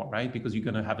anymore, right? Because you're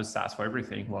going to have a SaaS for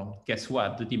everything. Well, guess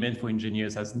what? The demand for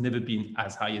engineers has never been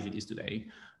as high as it is today.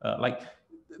 Like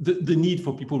the need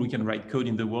for people who can write code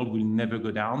in the world will never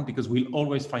go down because we'll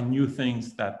always find new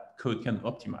things that code can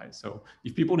optimize. So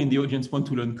if people in the audience want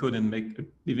to learn code and make a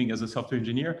living as a software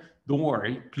engineer, don't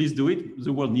worry, please do it.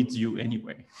 The world needs you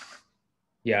anyway.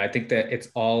 Yeah, I think that it's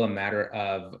all a matter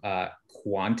of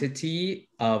quantity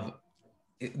of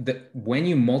when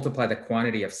you multiply the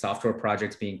quantity of software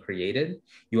projects being created,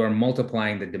 you are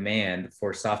multiplying the demand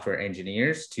for software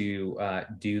engineers to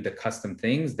do the custom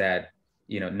things that,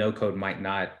 you know, no code might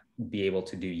not be able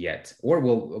to do yet, or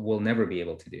will never be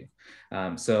able to do.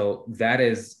 So that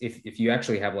is, if you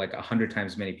actually have like 100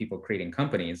 times many people creating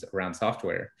companies around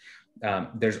software,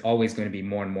 there's always going to be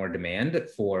more and more demand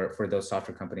for those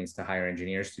software companies to hire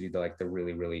engineers to do the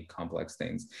really, really complex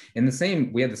things. And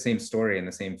we had the same story and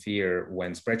the same fear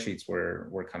when spreadsheets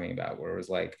were coming about, where it was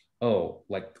like, oh,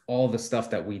 like all the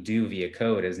stuff that we do via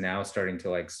code is now starting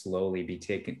to like slowly be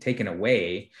taken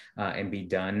away and be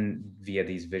done via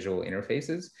these visual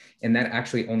interfaces. And that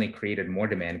actually only created more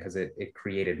demand because it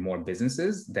created more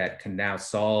businesses that can now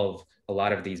solve a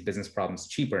lot of these business problems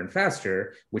cheaper and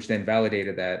faster, which then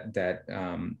validated that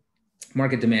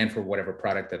market demand for whatever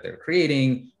product that they're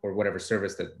creating or whatever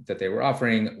service that they were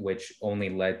offering, which only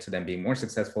led to them being more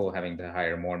successful, having to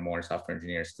hire more and more software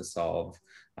engineers to solve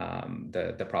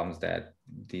the problems that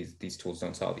these tools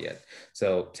don't solve yet.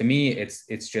 So to me, it's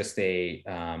just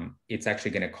it's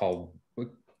actually going to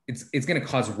it's going to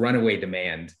cause runaway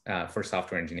demand for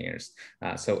software engineers.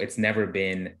 So it's never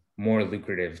been more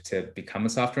lucrative to become a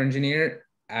software engineer,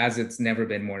 as it's never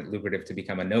been more lucrative to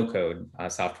become a no-code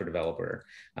software developer,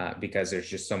 because there's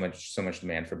just so much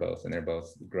demand for both, and they're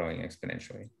both growing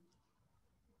exponentially.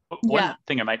 One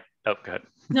thing I might, oh, go ahead.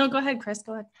 No, go ahead, Chris,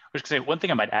 go ahead. I was going to say, one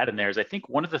thing I might add in there is I think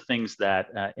one of the things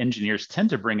that engineers tend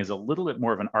to bring is a little bit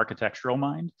more of an architectural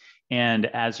mind. And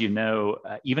as you know,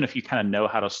 even if you kind of know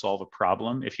how to solve a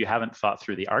problem, if you haven't thought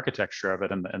through the architecture of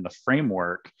it and the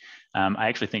framework, I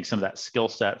actually think some of that skill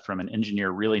set from an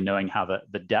engineer really knowing how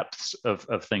the depths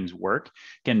of things work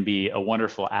can be a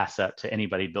wonderful asset to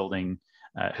anybody building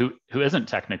who isn't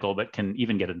technical, but can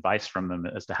even get advice from them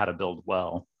as to how to build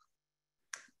well.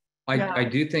 I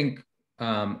do think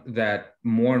that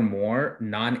more and more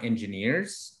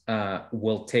non-engineers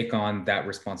will take on that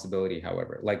responsibility,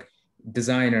 however. Like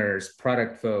designers,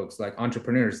 product folks, like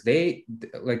entrepreneurs, they,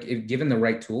 like, if given the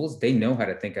right tools, they know how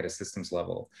to think at a systems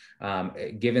level.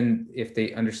 Given if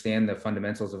they understand the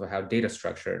fundamentals of how data is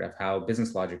structured, of how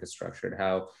business logic is structured,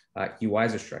 how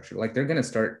UIs are structured, like they're going to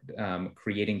start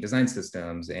creating design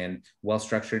systems and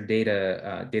well-structured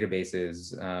data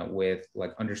databases with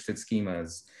like understood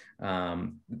schemas,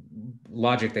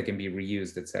 logic that can be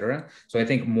reused, et cetera. So I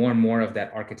think more and more of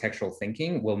that architectural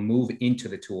thinking will move into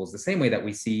the tools the same way that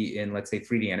we see in, let's say,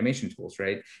 3D animation tools,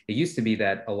 right? It used to be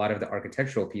that a lot of the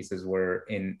architectural pieces were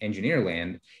in engineer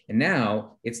land, and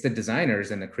now it's the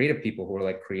designers and the creative people who are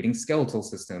like creating skeletal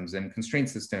systems and constraint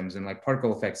systems and like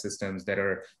particle effect systems that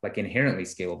are like inherently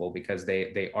scalable because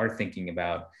they are thinking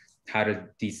about how do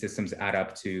these systems add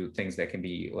up to things that can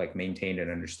be like maintained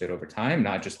and understood over time,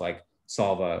 not just like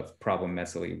solve a problem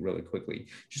messily really quickly.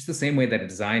 Just the same way that a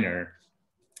designer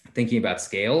thinking about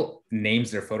scale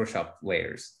names their Photoshop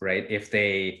layers, right? If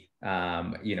they,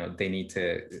 you know, they need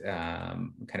to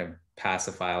kind of pass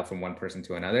a file from one person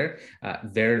to another,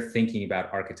 they're thinking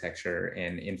about architecture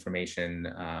and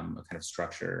information kind of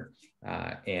structure.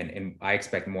 And I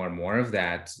expect more and more of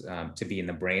that to be in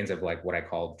the brains of like what I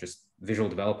call just visual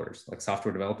developers, like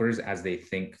software developers, as they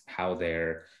think how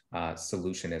their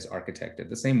solution is architected.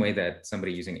 The same way that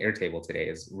somebody using Airtable today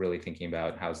is really thinking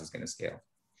about how is this going to scale.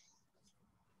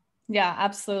 Yeah,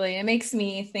 absolutely. It makes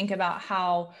me think about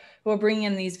how we're bringing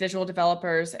in these visual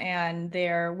developers and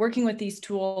they're working with these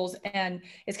tools, and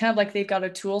it's kind of like they've got a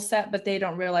tool set, but they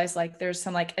don't realize like there's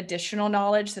some like additional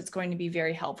knowledge that's going to be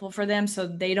very helpful for them. So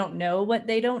they don't know what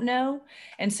they don't know.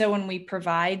 And so when we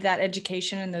provide that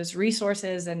education and those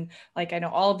resources, and like I know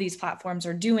all of these platforms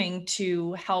are doing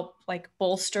to help like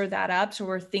bolster that up. So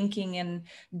we're thinking in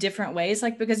different ways,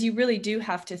 like, because you really do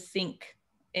have to think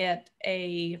at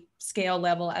a scale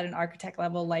level, at an architect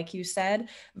level, like you said,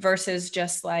 versus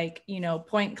just like, you know,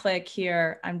 point click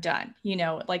here, I'm done. You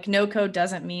know, like no code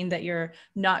doesn't mean that you're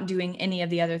not doing any of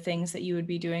the other things that you would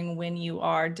be doing when you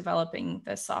are developing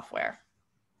this software.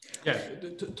 Yeah,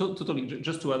 totally.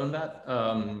 Just to add on that,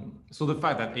 so the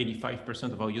fact that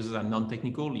 85% of our users are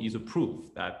non-technical is a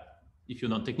proof that if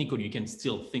you're non-technical, you can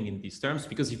still think in these terms,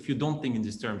 because if you don't think in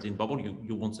these terms in Bubble,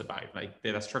 you won't survive. Like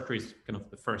data structure is kind of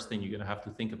the first thing you're gonna have to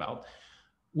think about.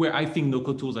 Where I think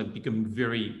no-code tools are becoming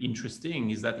very interesting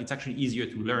is that it's actually easier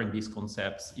to learn these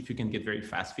concepts if you can get very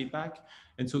fast feedback.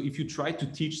 And so if you try to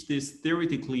teach this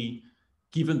theoretically,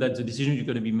 given that the decisions are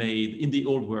going to be made in the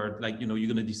old world, like, you know,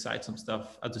 you're going to decide some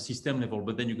stuff at the system level,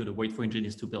 but then you're going to wait for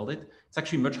engineers to build it. It's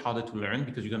actually much harder to learn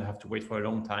because you're going to have to wait for a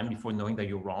long time before knowing that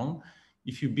you're wrong.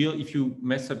 If you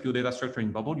mess up your data structure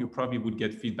in Bubble, you probably would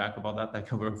get feedback about that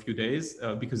like over a few days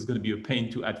because it's going to be a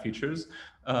pain to add features.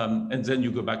 And then you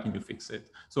go back and you fix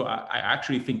it. So I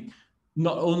actually think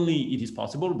not only it is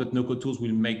possible, but no-code tools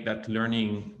will make that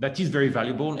learning that is very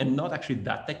valuable and not actually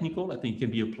that technical. I think it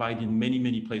can be applied in many,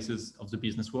 many places of the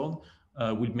business world,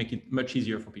 will make it much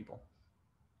easier for people.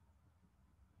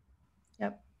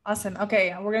 Yep. Awesome.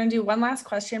 Okay, we're going to do one last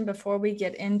question before we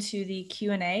get into the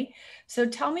Q&A. So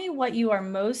tell me what you are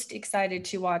most excited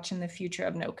to watch in the future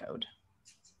of no code.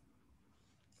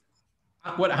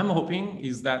 What I'm hoping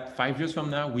is that 5 years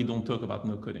from now, we don't talk about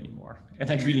no code anymore.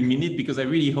 And I really mean it, because I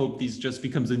really hope this just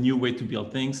becomes a new way to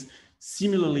build things.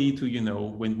 Similarly to, you know,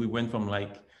 when we went from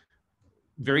like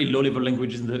very low level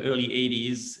languages in the early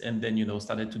 80s, and then, you know,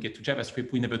 started to get to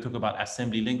JavaScript, we never talk about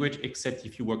assembly language, except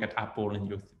if you work at Apple and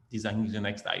you're designing the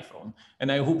next iPhone.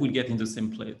 And I hope we'll get into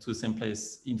the same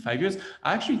place in 5 years.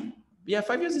 Actually, yeah,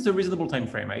 5 years is a reasonable time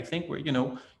frame, I think, where, you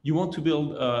know, you want to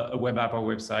build a web app or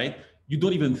website. You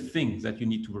don't even think that you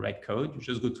need to write code. You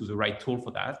just go to the right tool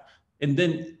for that. And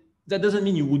then that doesn't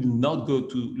mean you would not go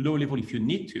to low level if you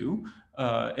need to.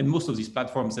 And most of these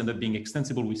platforms end up being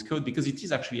extensible with code, because it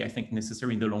is actually, I think,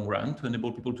 necessary in the long run to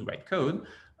enable people to write code.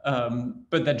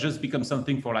 But that just becomes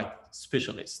something for like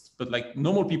specialists. But like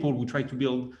normal people who try to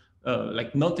build,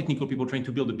 like non-technical people trying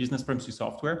to build a business premises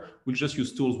software will just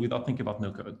use tools without thinking about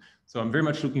no code. So I'm very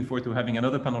much looking forward to having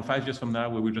another panel 5 years from now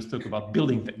where we just talk about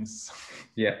building things.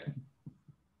 Yeah.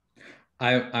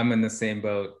 I'm in the same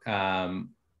boat.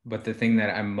 But the thing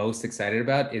that I'm most excited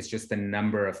about is just the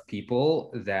number of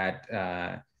people that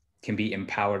can be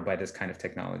empowered by this kind of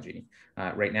technology.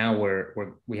 Right now,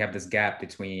 we have this gap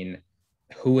between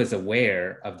who is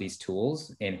aware of these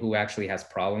tools and who actually has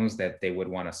problems that they would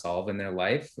want to solve in their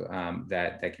life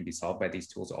that can be solved by these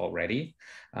tools already.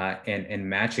 And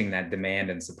matching that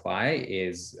demand and supply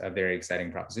is a very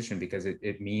exciting proposition, because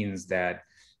it means that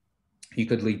you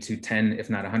could lead to 10, if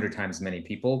not 100 times as many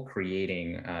people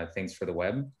creating things for the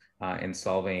web and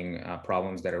solving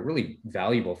problems that are really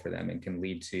valuable for them and can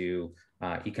lead to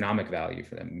economic value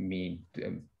for them,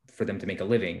 for them to make a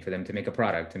living, for them to make a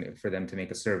product, for them to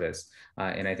make a service.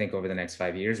 And I think over the next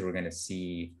 5 years, we're going to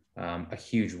see a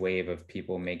huge wave of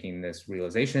people making this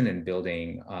realization and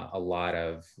building a lot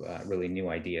of really new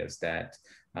ideas that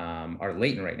are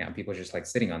latent right now. People are just like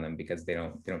sitting on them because they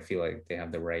don't feel like they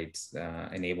have the right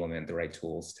enablement, the right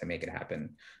tools to make it happen.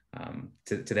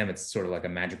 To them, it's sort of like a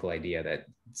magical idea that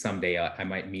someday I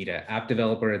might meet an app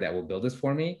developer that will build this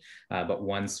for me. But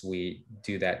once we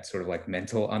do that sort of like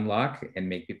mental unlock and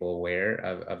make people aware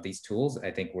of these tools,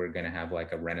 I think we're going to have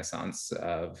like a renaissance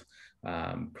of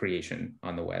creation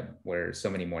on the web, where so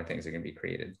many more things are going to be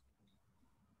created.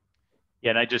 Yeah,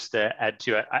 and I just add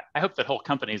to it, I hope that whole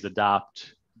companies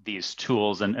adopt these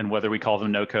tools, and whether we call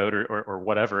them no code or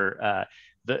whatever,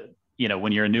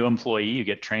 when you're a new employee, you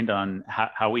get trained on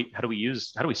how do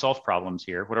we solve problems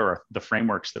here? What are the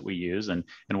frameworks that we use, and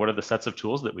what are the sets of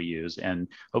tools that we use? And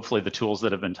hopefully the tools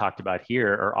that have been talked about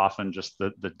here are often just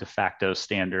the de facto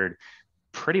standard.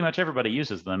 Pretty much everybody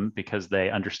uses them because they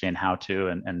understand how to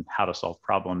and how to solve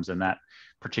problems in that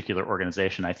particular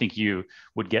organization. I think you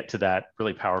would get to that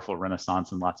really powerful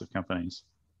renaissance in lots of companies.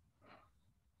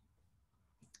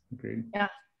 Agreed. Yeah.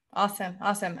 Awesome.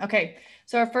 Awesome. Okay.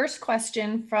 So our first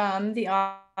question from the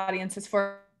audience is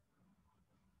for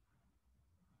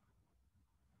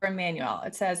Emmanuel.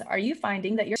 It says, are you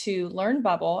finding that you're to learn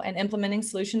Bubble and implementing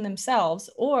solution themselves,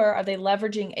 or are they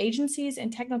leveraging agencies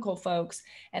and technical folks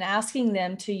and asking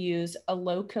them to use a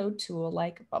low code tool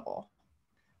like Bubble?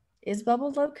 Is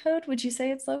Bubble low code? Would you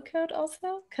say it's low code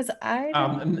also? Because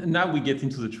now we get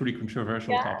into the truly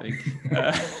controversial topic.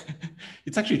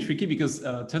 It's actually tricky because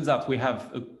turns out we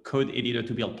have a code editor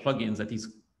to build plugins that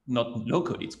is not low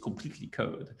code, it's completely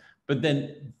code. But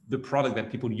then the product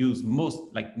that people use most,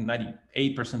 like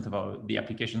 98% of the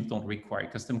applications don't require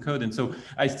custom code. And so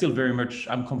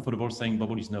I'm comfortable saying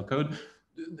Bubble is no code.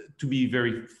 To be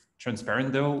very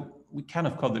transparent though, we kind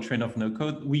of call the trend of no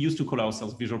code. We used to call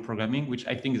ourselves visual programming, which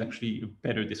I think is actually a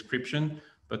better description,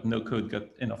 but no code got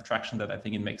enough traction that I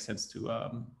think it makes sense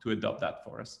to adopt that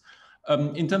for us.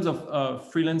 In terms of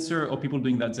freelancer or people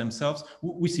doing that themselves,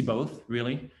 we see both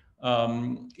really.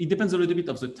 It depends a little bit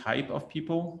of the type of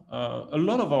people. A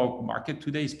lot of our market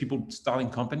today is people starting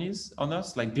companies on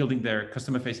us, like building their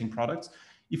customer facing products.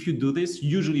 If you do this,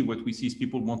 usually what we see is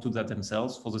people want to do that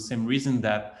themselves for the same reason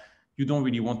that you don't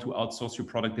really want to outsource your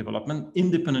product development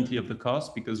independently of the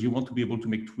cost, because you want to be able to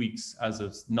make tweaks as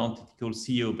a non-technical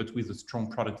CEO, but with a strong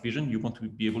product vision, you want to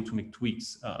be able to make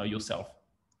tweaks yourself.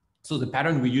 So the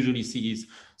pattern we usually see is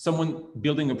someone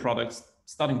building a product,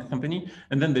 starting a company,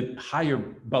 and then they hire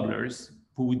bubblers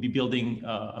who would be building,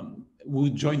 who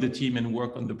would join the team and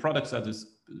work on the product so that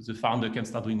the founder can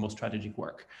start doing more strategic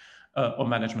work or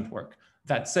management work.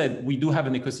 That said, we do have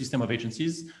an ecosystem of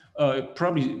agencies,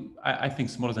 probably, I think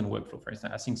smaller than Webflow, for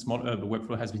instance. I think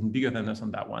Webflow has been bigger than us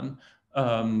on that one.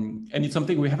 And it's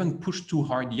something we haven't pushed too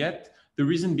hard yet. The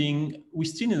reason being, we're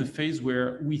still in a phase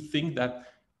where we think that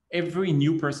every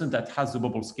new person that has the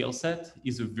Bubble skill set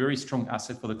is a very strong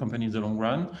asset for the company in the long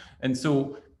run. And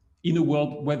so in a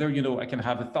world, whether I can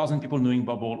have 1,000 people knowing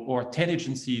Bubble or 10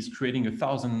 agencies creating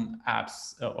 1,000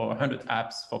 apps or 100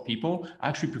 apps for people, I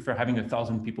actually prefer having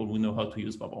 1,000 people who know how to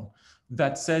use Bubble.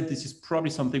 That said, this is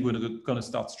probably something we're going to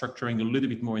start structuring a little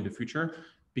bit more in the future,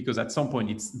 because at some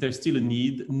point there's still a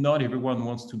need. Not everyone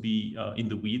wants to be in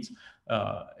the weeds.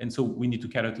 And so we need to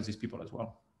cater to these people as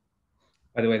well.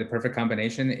 By the way, the perfect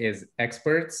combination is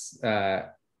experts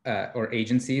or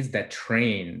agencies that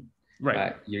train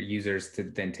your users to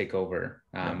then take over,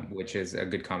 which is a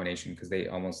good combination because they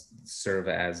almost serve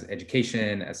as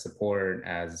education, as support,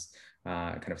 as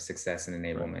kind of success and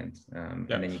enablement. And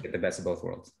then you get the best of both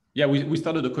worlds. Yeah, we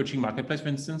started a coaching marketplace, for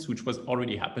instance, which was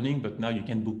already happening, but now you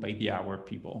can book by the hour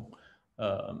people,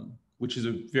 which is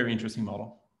a very interesting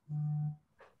model.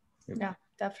 Yeah,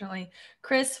 definitely.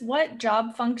 Chris, what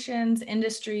job functions,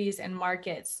 industries, and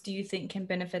markets do you think can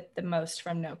benefit the most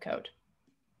from no code?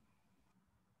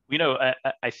 You know,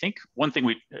 I think one thing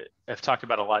we have talked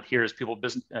about a lot here is people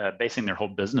basing their whole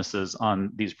businesses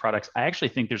on these products. I actually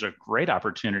think there's a great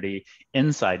opportunity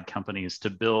inside companies to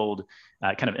build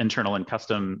kind of internal and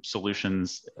custom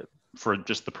solutions for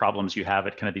just the problems you have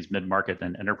at kind of these mid-market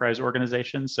and enterprise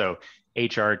organizations. So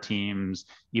HR teams,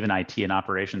 even IT and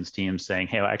operations teams saying,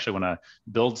 hey, I actually want to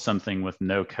build something with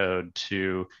no code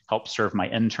to help serve my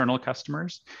internal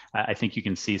customers. I think you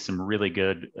can see some really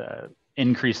good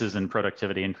increases in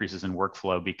productivity, increases in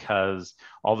workflow, because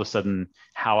all of a sudden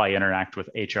how I interact with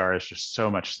HR is just so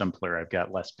much simpler. I've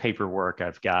got less paperwork.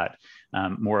 I've got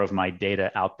more of my data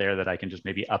out there that I can just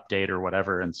maybe update or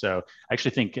whatever. And so I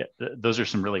actually think those are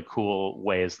some really cool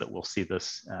ways that we'll see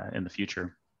this in the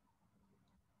future.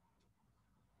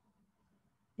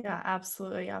 Yeah,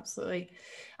 absolutely. Absolutely.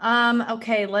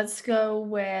 Okay, let's go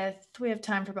with, we have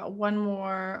time for about one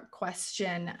more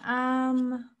question.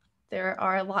 There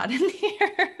are a lot in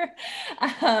here.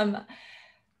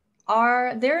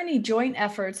 Are there any joint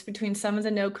efforts between some of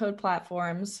the no-code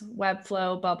platforms,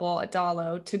 Webflow, Bubble,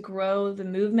 Adalo, to grow the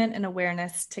movement and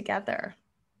awareness together?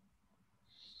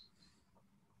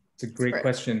 It's a great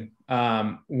question.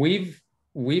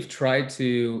 We've tried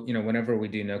to, whenever we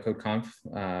do no-code conf,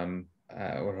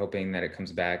 we're hoping that it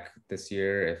comes back this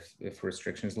year if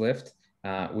restrictions lift.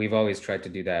 We've always tried to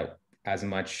do that as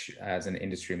much as an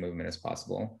industry movement as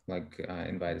possible, like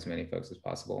invite as many folks as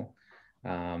possible.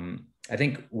 I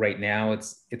think right now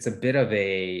it's a bit of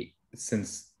a,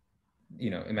 since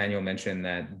Emmanuel mentioned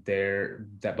that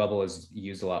that Bubble is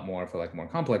used a lot more for like more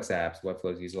complex apps,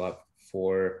 Webflow is used a lot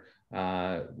for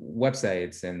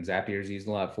websites, and Zapier is used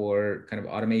a lot for kind of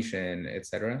automation,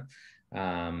 etc.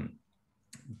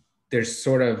 There's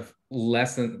sort of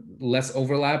less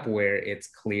overlap where it's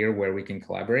clear where we can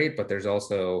collaborate, but there's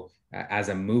also as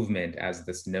a movement, as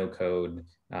this no code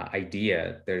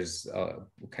idea, there's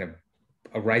kind of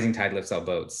a rising tide lifts all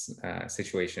boats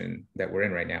situation that we're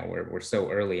in right now, where we're so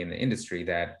early in the industry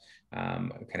that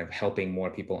kind of helping more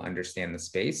people understand the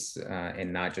space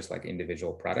and not just like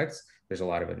individual products, there's a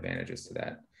lot of advantages to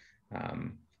that.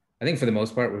 I think for the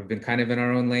most part, we've been kind of in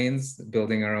our own lanes,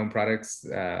 building our own products,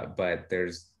 but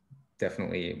there's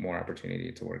definitely more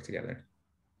opportunity to work together.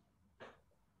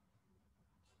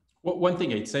 Well, one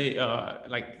thing I'd say,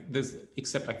 like this,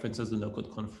 except like for instance, the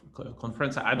no-code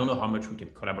conference, I don't know how much we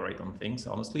can collaborate on things,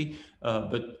 honestly,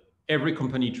 but every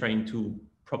company trying to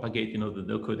propagate, the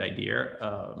no-code idea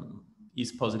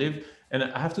is positive. And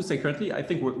I have to say, currently, I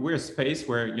think we're a space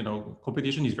where,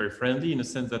 competition is very friendly in the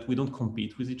sense that we don't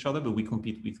compete with each other, but we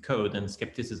compete with code and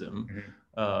skepticism.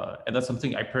 Mm-hmm. And that's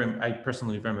something I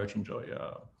personally very much enjoy.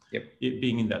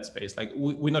 Being in that space. Like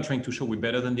we're not trying to show we're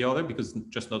better than the other, because it's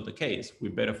just not the case.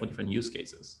 We're better for different use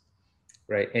cases.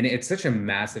 Right, and it's such a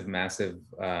massive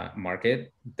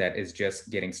market that is just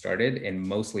getting started, and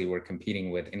mostly we're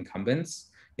competing with incumbents.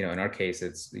 In our case,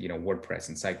 it's WordPress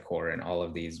and Sitecore and all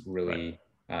of these really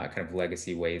kind of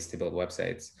legacy ways to build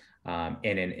websites.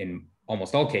 And in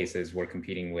almost all cases, we're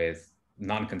competing with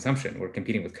non-consumption. We're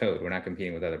competing with code. We're not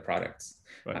competing with other products.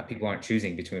 Right. People aren't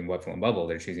choosing between Webflow and Bubble.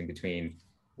 They're choosing between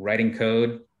writing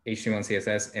code, HTML and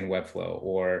CSS, and Webflow,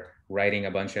 or writing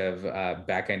a bunch of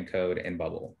backend code and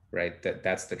Bubble, right?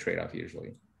 That's the trade-off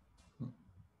usually.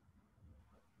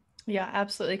 Yeah,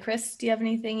 absolutely. Chris, do you have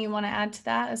anything you want to add to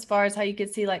that as far as how you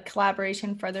could see like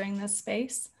collaboration furthering this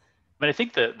space? But I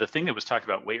think the thing that was talked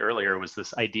about way earlier was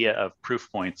this idea of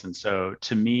proof points. And so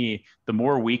to me, the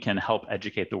more we can help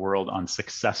educate the world on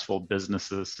successful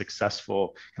businesses,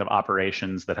 successful kind of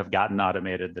operations that have gotten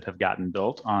automated, that have gotten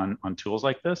built on tools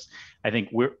like this, I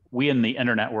think we in the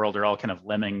internet world are all kind of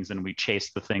lemmings, and we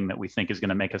chase the thing that we think is going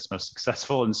to make us most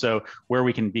successful. And so where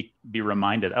we can be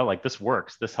reminded, oh, like this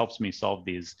works, this helps me solve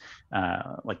these,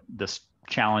 like this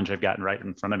challenge I've gotten right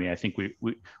in front of me. I think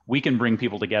we can bring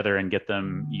people together and get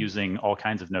them using all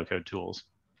kinds of no-code tools.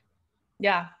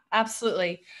 Yeah,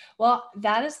 absolutely. Well,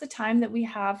 that is the time that we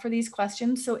have for these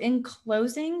questions. So in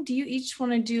closing, do you each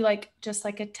want to do just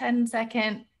like a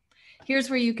 10-second, here's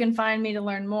where you can find me to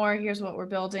learn more, here's what we're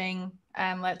building,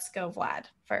 and let's go, Vlad,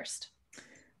 first.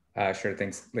 Sure,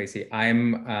 thanks, Lacey.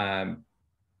 I'm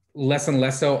less and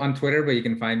less so on Twitter, but you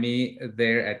can find me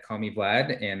there at Call Me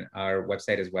Vlad, and our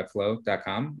website is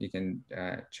webflow.com. You can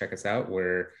check us out.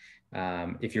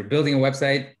 If you're building a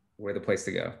website, we're the place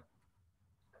to go.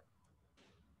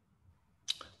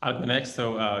 I'll go next.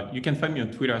 So you can find me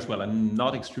on Twitter as well. I'm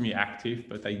not extremely active,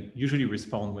 but I usually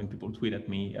respond when people tweet at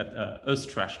me at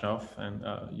ustrashnov, and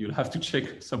you'll have to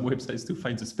check some websites to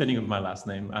find the spelling of my last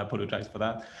name. I apologize for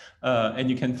that. And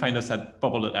you can find us at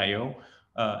bubble.io.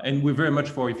 And we're very much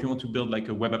for, if you want to build like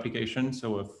a web application,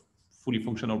 so a fully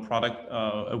functional product,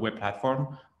 a web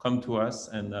platform, come to us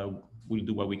and we'll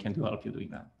do what we can to help you doing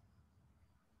that.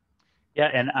 Yeah,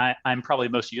 and I'm probably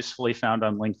most usefully found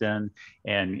on LinkedIn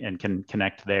and can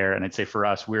connect there. And I'd say for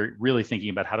us, we're really thinking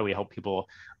about how do we help people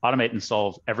automate and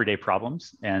solve everyday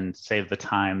problems and save the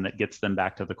time that gets them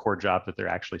back to the core job that they're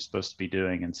actually supposed to be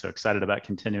doing. And so excited about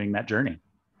continuing that journey.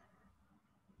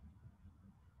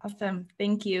 Awesome.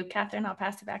 Thank you. Catherine, I'll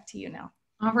pass it back to you now.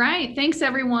 All right. Thanks,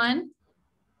 everyone.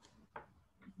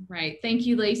 Right. Thank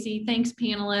you, Lacey. Thanks,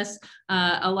 panelists.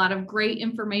 A lot of great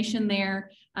information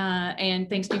there. And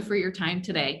thanks to you for your time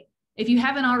today. If you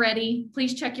haven't already,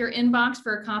 please check your inbox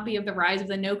for a copy of The Rise of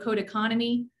the No-Code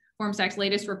Economy, FORMSTACK'S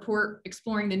latest report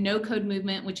exploring the no-code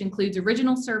movement, which includes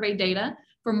original survey data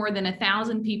for more than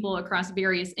 1,000 people across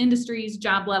various industries,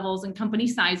 job levels, and company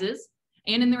sizes.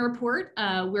 And in the report,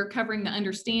 we're covering the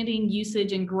understanding,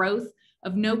 usage, and growth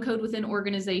of no-code within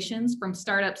organizations from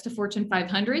startups to Fortune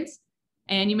 500s.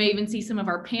 And you may even see some of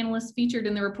our panelists featured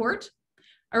in the report.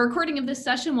 A recording of this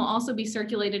session will also be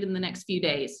circulated in the next few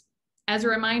days. As a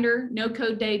reminder, No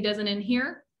Code Day doesn't end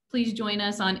here. Please join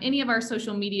us on any of our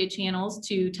social media channels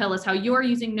to tell us how you're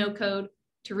using no code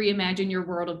to reimagine your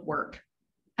world of work.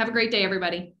 Have a great day,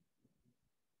 everybody.